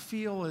I don't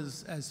feel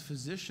as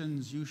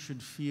physicians you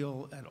should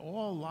feel at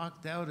all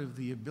locked out of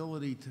the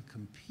ability to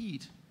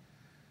compete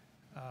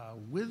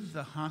with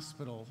the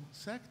hospital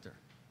sector.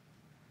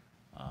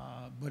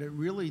 But it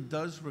really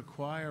does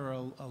require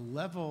a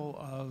level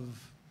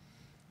of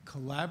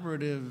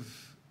collaborative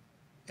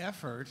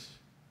effort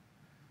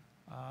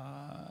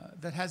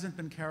that hasn't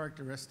been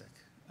characteristic,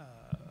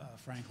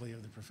 frankly,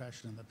 of the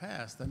profession in the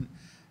past. And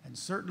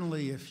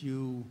certainly if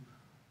you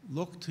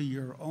look to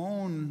your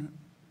own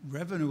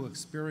revenue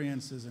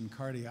experiences in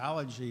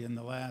cardiology in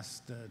the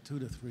last 2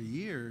 to 3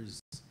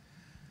 years,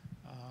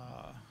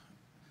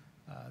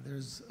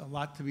 there's a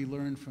lot to be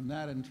learned from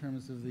that in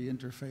terms of the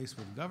interface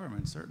with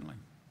government, certainly.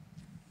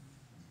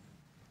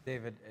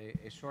 David,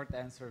 a short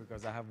answer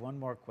because I have one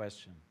more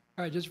question.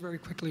 All right, just very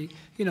quickly,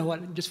 you know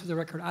what, just for the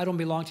record, I don't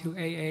belong to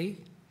AA,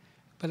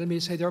 but let me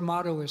say their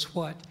motto is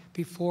what?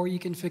 Before you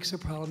can fix a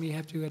problem, you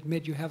have to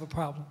admit you have a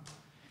problem.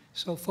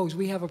 So folks,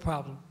 we have a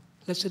problem.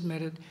 Let's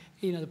admit it.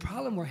 You know, the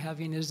problem we're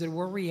having is that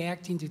we're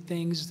reacting to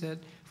things that,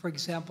 for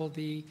example,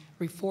 the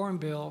reform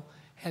bill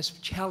has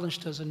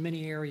challenged us in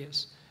many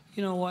areas.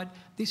 You know what?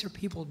 These are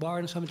people,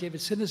 barring some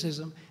David's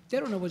cynicism, they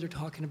don't know what they're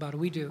talking about.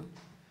 We do.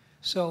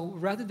 So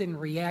rather than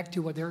react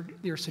to what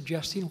they're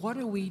suggesting, why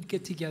don't we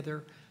get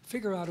together,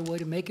 figure out a way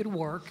to make it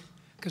work,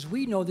 because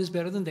we know this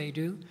better than they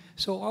do.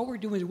 So all we're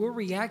doing is we're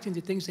reacting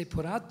to things they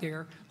put out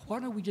there. Why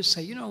don't we just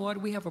say, you know what,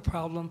 we have a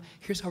problem,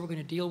 here's how we're going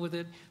to deal with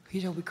it,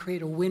 here's how we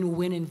create a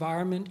win-win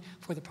environment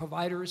for the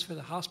providers, for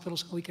the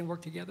hospitals, so we can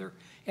work together.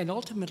 And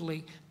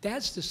ultimately,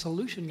 that's the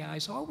solution,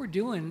 guys. All we're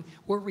doing,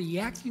 we're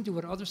reacting to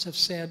what others have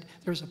said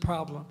there's a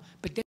problem,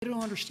 but they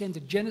don't understand the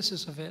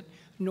genesis of it,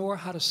 nor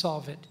how to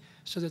solve it.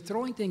 So they're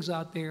throwing things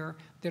out there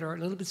that are a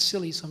little bit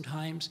silly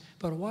sometimes,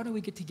 but why don't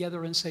we get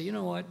together and say, you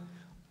know what,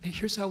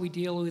 here's how we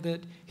deal with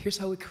it, here's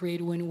how we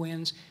create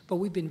win-wins, but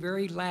we've been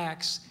very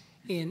lax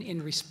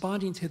in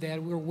responding to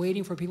that. We're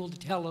waiting for people to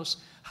tell us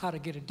how to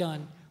get it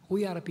done.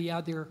 We ought to be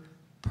out there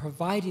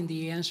providing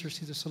the answers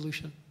to the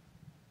solution.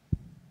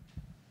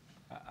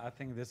 I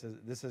think this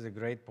is a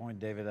great point,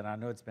 David, and I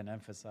know it's been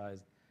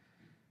emphasized.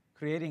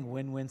 Creating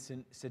win-win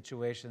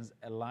situations,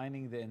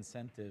 aligning the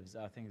incentives,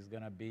 I think is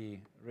going to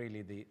be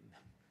really the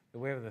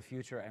way of the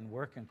future, and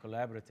working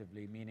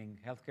collaboratively, meaning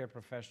healthcare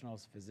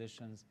professionals,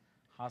 physicians,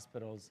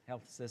 hospitals,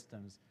 health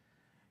systems.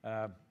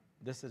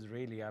 This is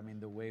really, I mean,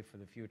 the way for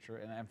the future,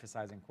 and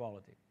emphasizing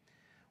quality.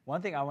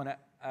 One thing I want to,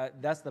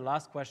 that's the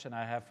last question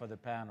I have for the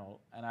panel,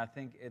 and I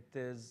think it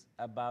is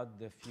about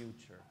the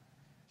future.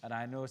 And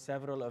I know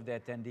several of the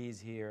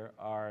attendees here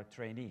are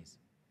trainees.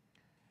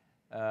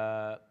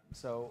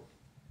 So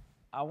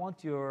I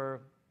want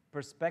your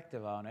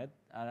perspective on it.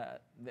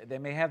 They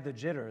may have the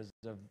jitters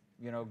of,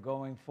 you know,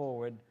 going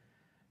forward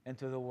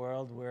into the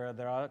world where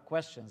there are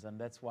questions, and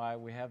that's why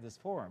we have this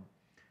forum,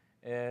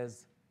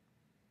 is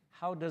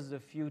how does the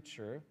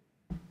future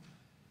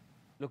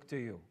look to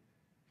you?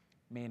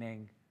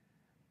 Meaning,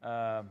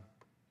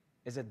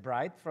 Is it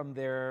bright from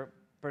their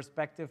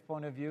perspective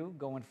point of view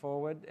going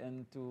forward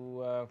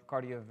into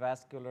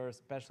cardiovascular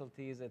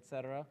specialties, et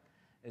cetera?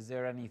 Is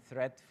there any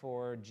threat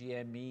for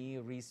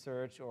GME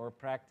research or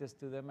practice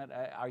to them?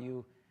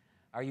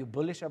 Are you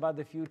bullish about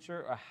the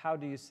future, or how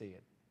do you see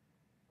it?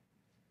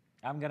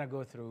 I'm going to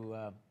go through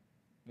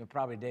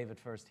probably David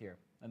first here,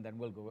 and then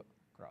we'll go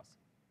across.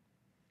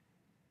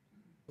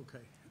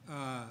 Okay.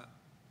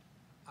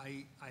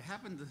 I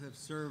happen to have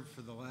served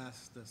for the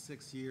last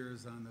 6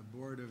 years on the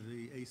board of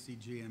the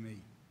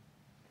ACGME.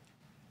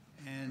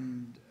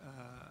 And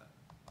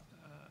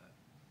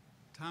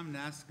Tom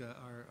Naska,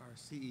 our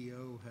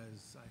CEO,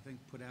 has, I think,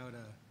 put out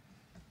a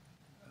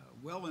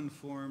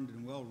well-informed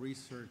and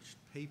well-researched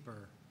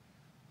paper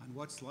on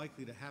what's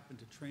likely to happen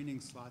to training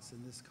slots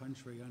in this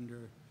country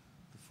under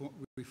the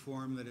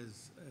reform that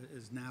is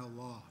now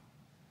law.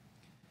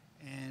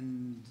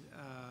 And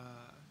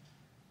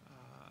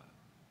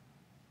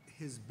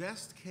his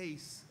best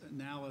case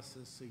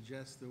analysis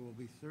suggests there will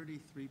be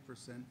 33%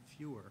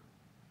 fewer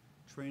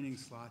training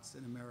slots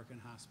in American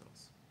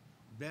hospitals.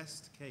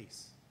 Best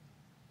case.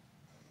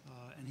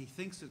 And he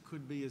thinks it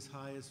could be as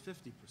high as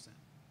 50%.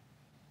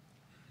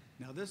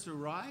 Now, this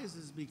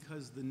arises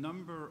because the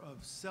number of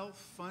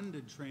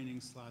self-funded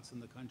training slots in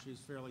the country is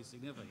fairly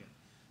significant.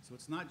 So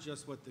it's not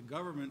just what the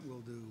government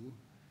will do,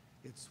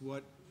 it's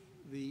what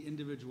the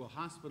individual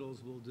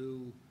hospitals will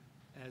do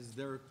as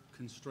their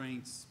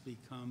constraints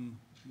become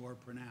more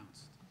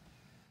pronounced.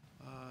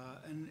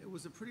 And it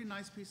was a pretty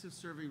nice piece of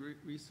survey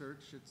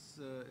research.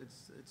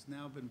 It's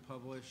now been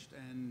published,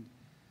 and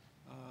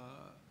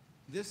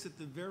this at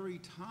the very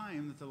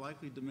time that the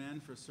likely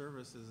demand for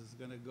services is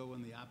going to go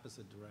in the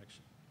opposite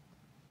direction.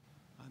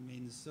 I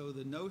mean, so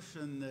the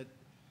notion that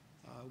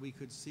we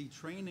could see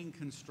training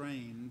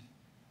constrained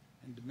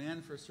and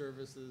demand for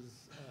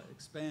services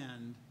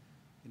expand,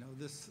 you know,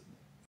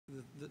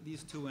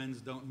 these two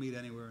ends don't meet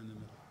anywhere in the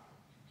middle.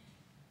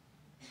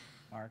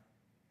 Mark?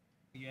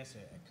 You asked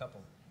a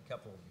couple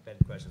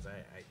better questions.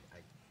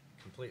 I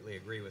completely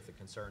agree with the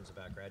concerns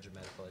about graduate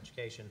medical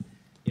education.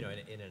 You know,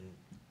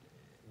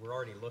 we're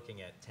already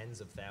looking at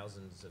tens of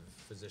thousands of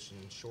physician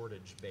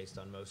shortage based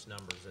on most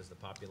numbers as the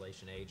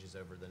population ages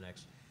over the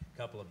next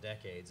couple of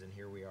decades, and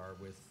here we are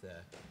with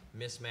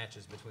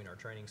mismatches between our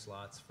training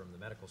slots from the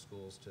medical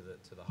schools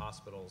to the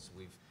hospitals.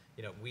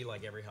 We,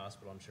 like every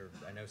hospital, I'm sure,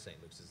 I know St.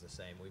 Luke's is the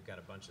same, we've got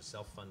a bunch of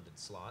self-funded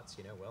slots.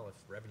 You know, well, if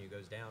revenue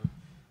goes down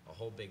a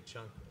whole big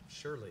chunk,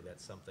 surely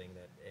that's something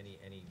that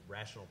any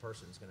rational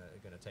person is going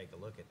to take a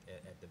look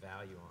at the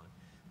value on.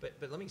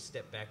 But let me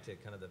step back to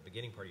kind of the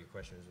beginning part of your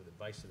question, is with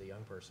advice to the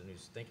young person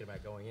who's thinking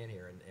about going in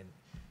here, and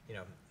you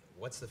know,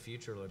 what's the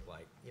future look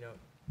like? You know,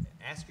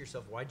 ask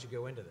yourself, why'd you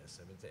go into this?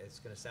 I mean, it's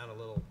going to sound a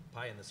little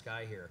pie in the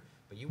sky here,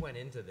 but you went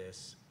into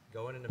this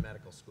going into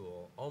medical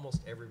school,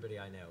 almost everybody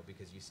I know,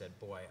 because you said,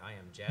 boy, I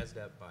am jazzed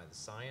up by the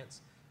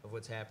science of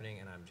what's happening,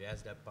 and I'm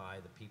jazzed up by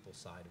the people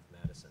side of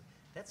medicine.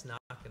 That's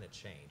not going to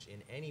change.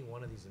 In any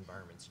one of these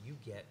environments, you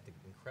get the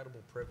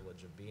incredible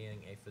privilege of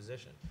being a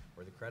physician,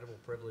 or the incredible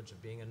privilege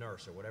of being a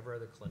nurse, or whatever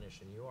other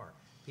clinician you are.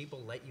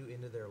 People let you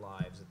into their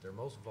lives at their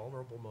most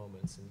vulnerable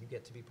moments, and you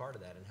get to be part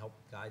of that and help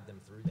guide them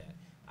through that.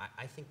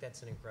 I think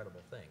that's an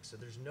incredible thing. So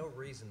there's no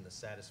reason the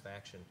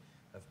satisfaction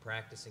of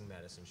practicing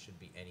medicine should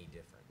be any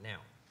different. Now,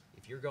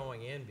 if you're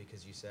going in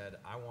because you said,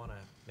 I want to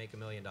make $1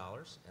 million,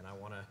 and I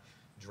want to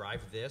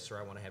drive this, or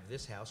I want to have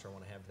this house, or I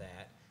want to have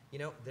that, you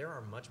know, there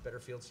are much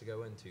better fields to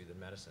go into than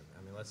medicine.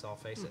 I mean, let's all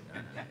face it.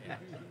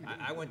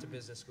 I went to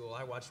business school.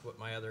 I watched what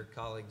my other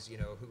colleagues, you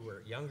know, who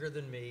were younger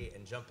than me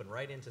and jumping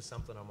right into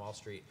something on Wall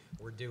Street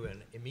were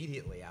doing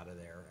immediately out of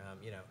there.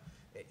 You know,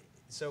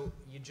 so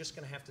you're just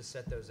going to have to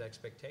set those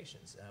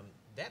expectations.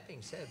 That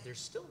being said, there's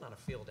still not a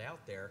field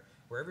out there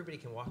where everybody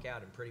can walk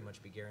out and pretty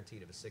much be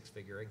guaranteed of a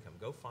six-figure income.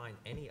 Go find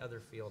any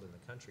other field in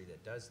the country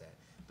that does that.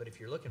 But if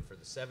you're looking for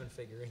the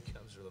seven-figure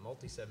incomes, or the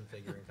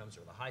multi-seven-figure incomes,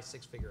 or the high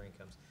six-figure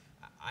incomes,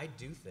 I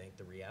do think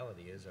the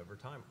reality is, over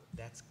time,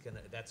 that's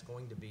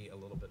going to be a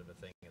little bit of a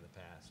thing in the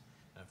past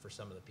for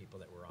some of the people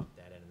that were on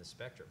that end of the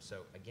spectrum.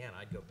 So again,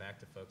 I'd go back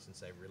to folks and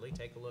say, really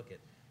take a look at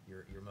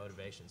your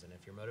motivations, and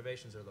if your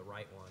motivations are the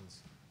right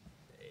ones,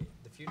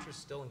 the future's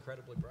still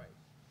incredibly bright.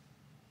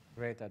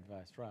 Great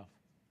advice. Ralph?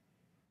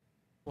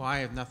 Well, I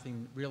have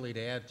nothing really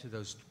to add to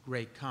those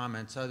great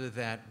comments, other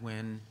than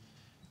when,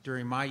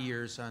 during my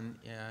years on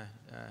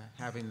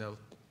having the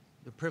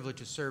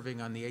privilege of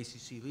serving on the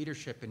ACC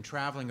leadership and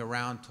traveling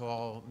around to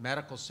all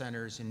medical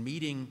centers and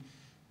meeting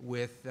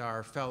with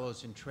our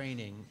fellows in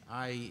training,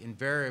 I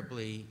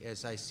invariably,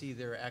 as I see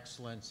their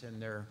excellence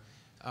and their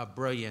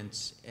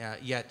brilliance,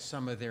 yet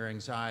some of their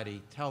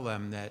anxiety, tell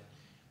them that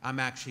I'm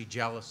actually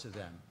jealous of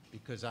them,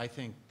 because I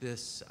think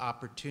this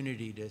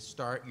opportunity to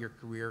start your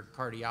career in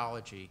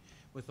cardiology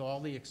with all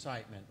the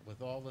excitement,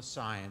 with all the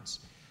science,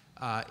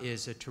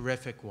 is a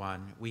terrific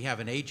one. We have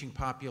an aging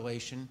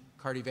population.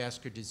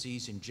 Cardiovascular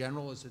disease in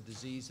general is a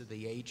disease of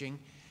the aging.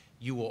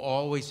 You will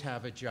always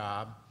have a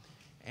job.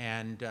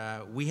 And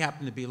we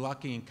happen to be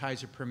lucky in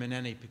Kaiser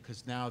Permanente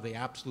because now the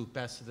absolute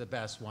best of the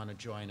best want to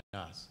join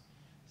us.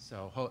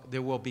 So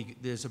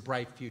there's a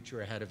bright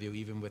future ahead of you,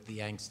 even with the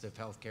angst of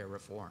healthcare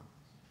reform.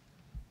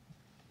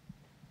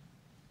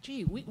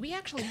 Gee, we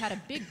actually had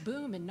a big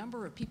boom in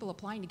number of people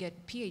applying to get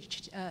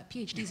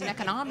PhDs in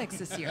economics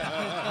this year.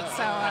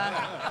 So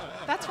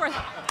that's where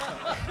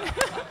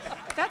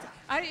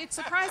it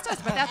surprised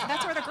us, but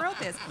that's where the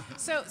growth is.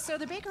 So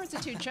the Baker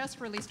Institute just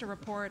released a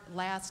report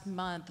last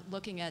month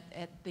looking at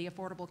the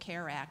Affordable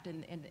Care Act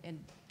and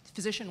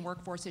physician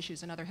workforce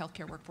issues and other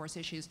healthcare workforce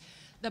issues.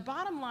 The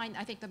bottom line,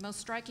 I think the most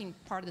striking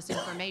part of this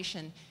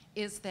information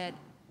is that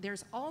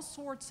there's all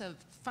sorts of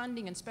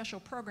funding and special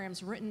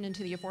programs written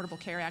into the Affordable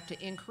Care Act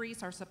to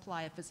increase our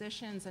supply of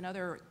physicians and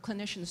other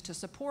clinicians to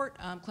support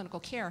clinical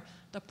care.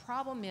 The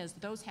problem is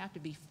those have to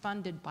be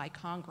funded by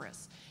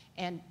Congress.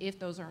 And if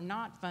those are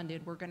not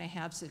funded, we're going to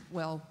have,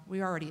 well,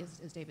 we already,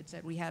 as David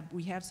said, we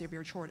have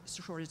severe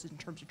shortages in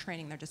terms of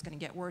training. They're just going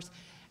to get worse.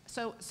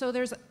 So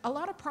there's a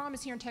lot of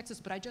promise here in Texas,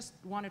 but I just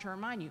wanted to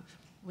remind you,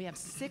 we have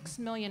 6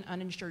 million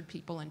uninsured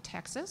people in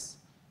Texas.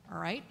 All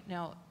right,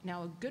 now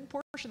a good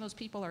portion of those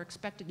people are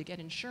expected to get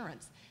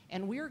insurance,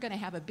 and we're going to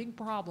have a big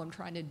problem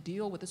trying to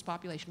deal with this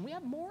population. We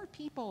have more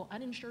people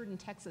uninsured in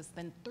Texas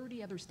than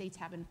 30 other states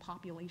have in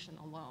population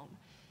alone.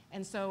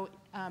 And so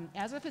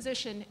as a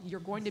physician, you're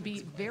going to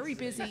be very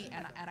busy,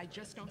 and I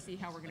just don't see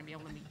how we're going to be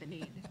able to meet the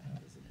need.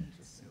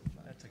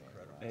 That's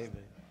incredible.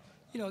 David.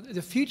 You know,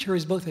 the future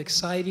is both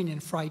exciting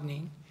and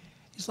frightening.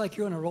 It's like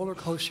you're on a roller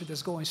coaster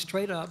that's going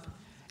straight up,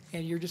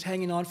 and you're just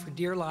hanging on for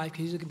dear life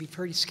because it's going to be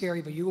pretty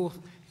scary, but you'll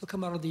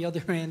come out of the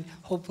other end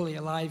hopefully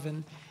alive.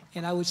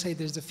 And I would say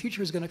the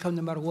future is going to come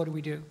no matter what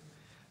we do.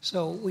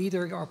 So we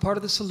either are part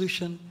of the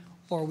solution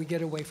or we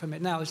get away from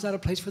it. Now, it's not a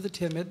place for the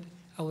timid,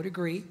 I would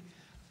agree,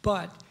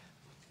 but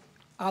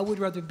I would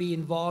rather be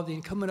involved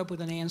in coming up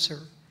with an answer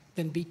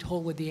than be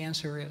told what the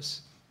answer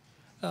is.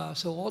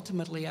 So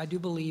ultimately, I do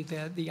believe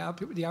that the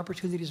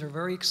opportunities are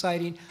very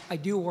exciting. I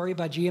do worry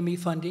about GME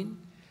funding.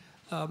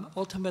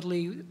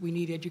 Ultimately, we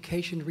need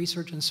education,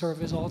 research, and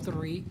service, all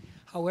three.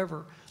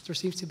 However, there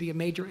seems to be a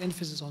major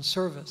emphasis on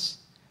service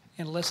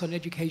and less on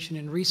education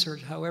and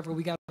research. However,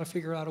 we got to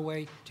figure out a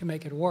way to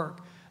make it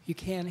work. You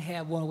can't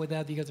have one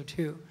without the other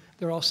two.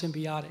 They're all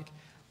symbiotic.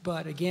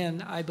 But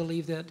again, I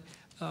believe that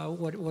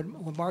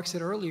what Mark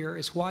said earlier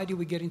is, why do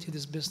we get into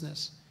this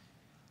business?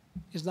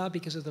 It's not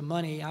because of the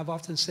money. I've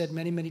often said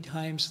many, many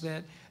times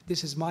that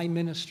this is my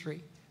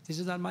ministry. This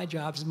is not my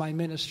job, it's my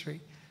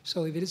ministry.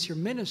 So if it is your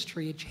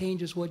ministry, it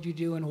changes what you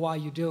do and why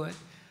you do it.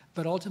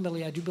 But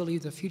ultimately, I do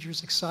believe the future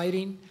is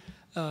exciting,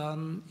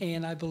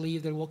 and I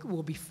believe that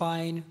we'll be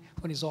fine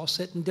when it's all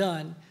said and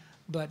done,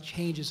 but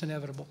change is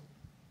inevitable.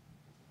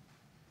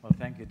 Well,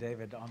 thank you,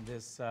 David. On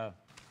this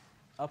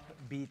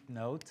upbeat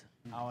note,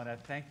 I want to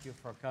thank you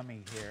for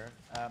coming here.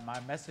 My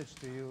message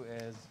to you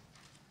is,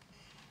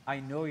 I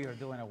know you're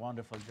doing a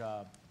wonderful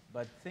job,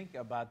 but think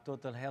about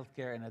total health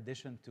care in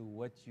addition to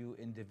what you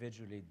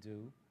individually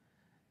do.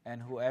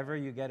 And whoever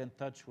you get in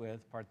touch with,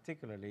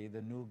 particularly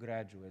the new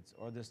graduates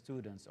or the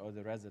students or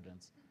the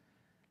residents,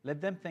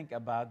 let them think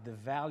about the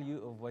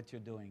value of what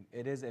you're doing.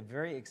 It is a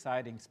very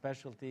exciting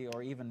specialty,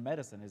 or even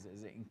medicine is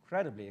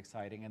incredibly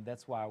exciting, and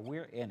that's why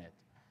we're in it.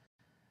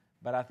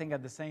 But I think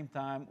at the same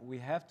time, we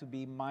have to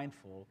be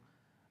mindful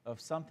of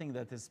something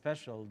that is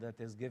special that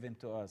is given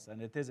to us.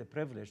 And it is a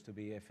privilege to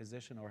be a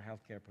physician or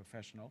healthcare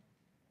professional.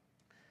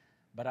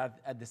 But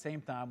at the same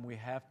time, we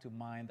have to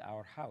mind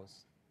our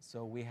house,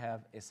 so we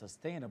have a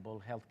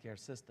sustainable healthcare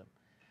system.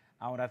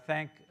 I want to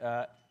thank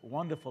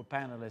wonderful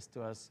panelists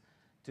to us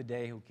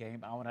today who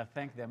came. I want to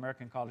thank the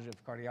American College of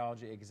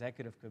Cardiology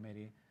Executive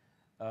Committee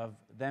of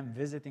them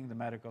visiting the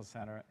medical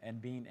center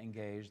and being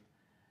engaged,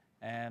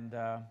 and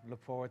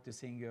look forward to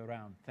seeing you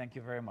around. Thank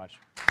you very much.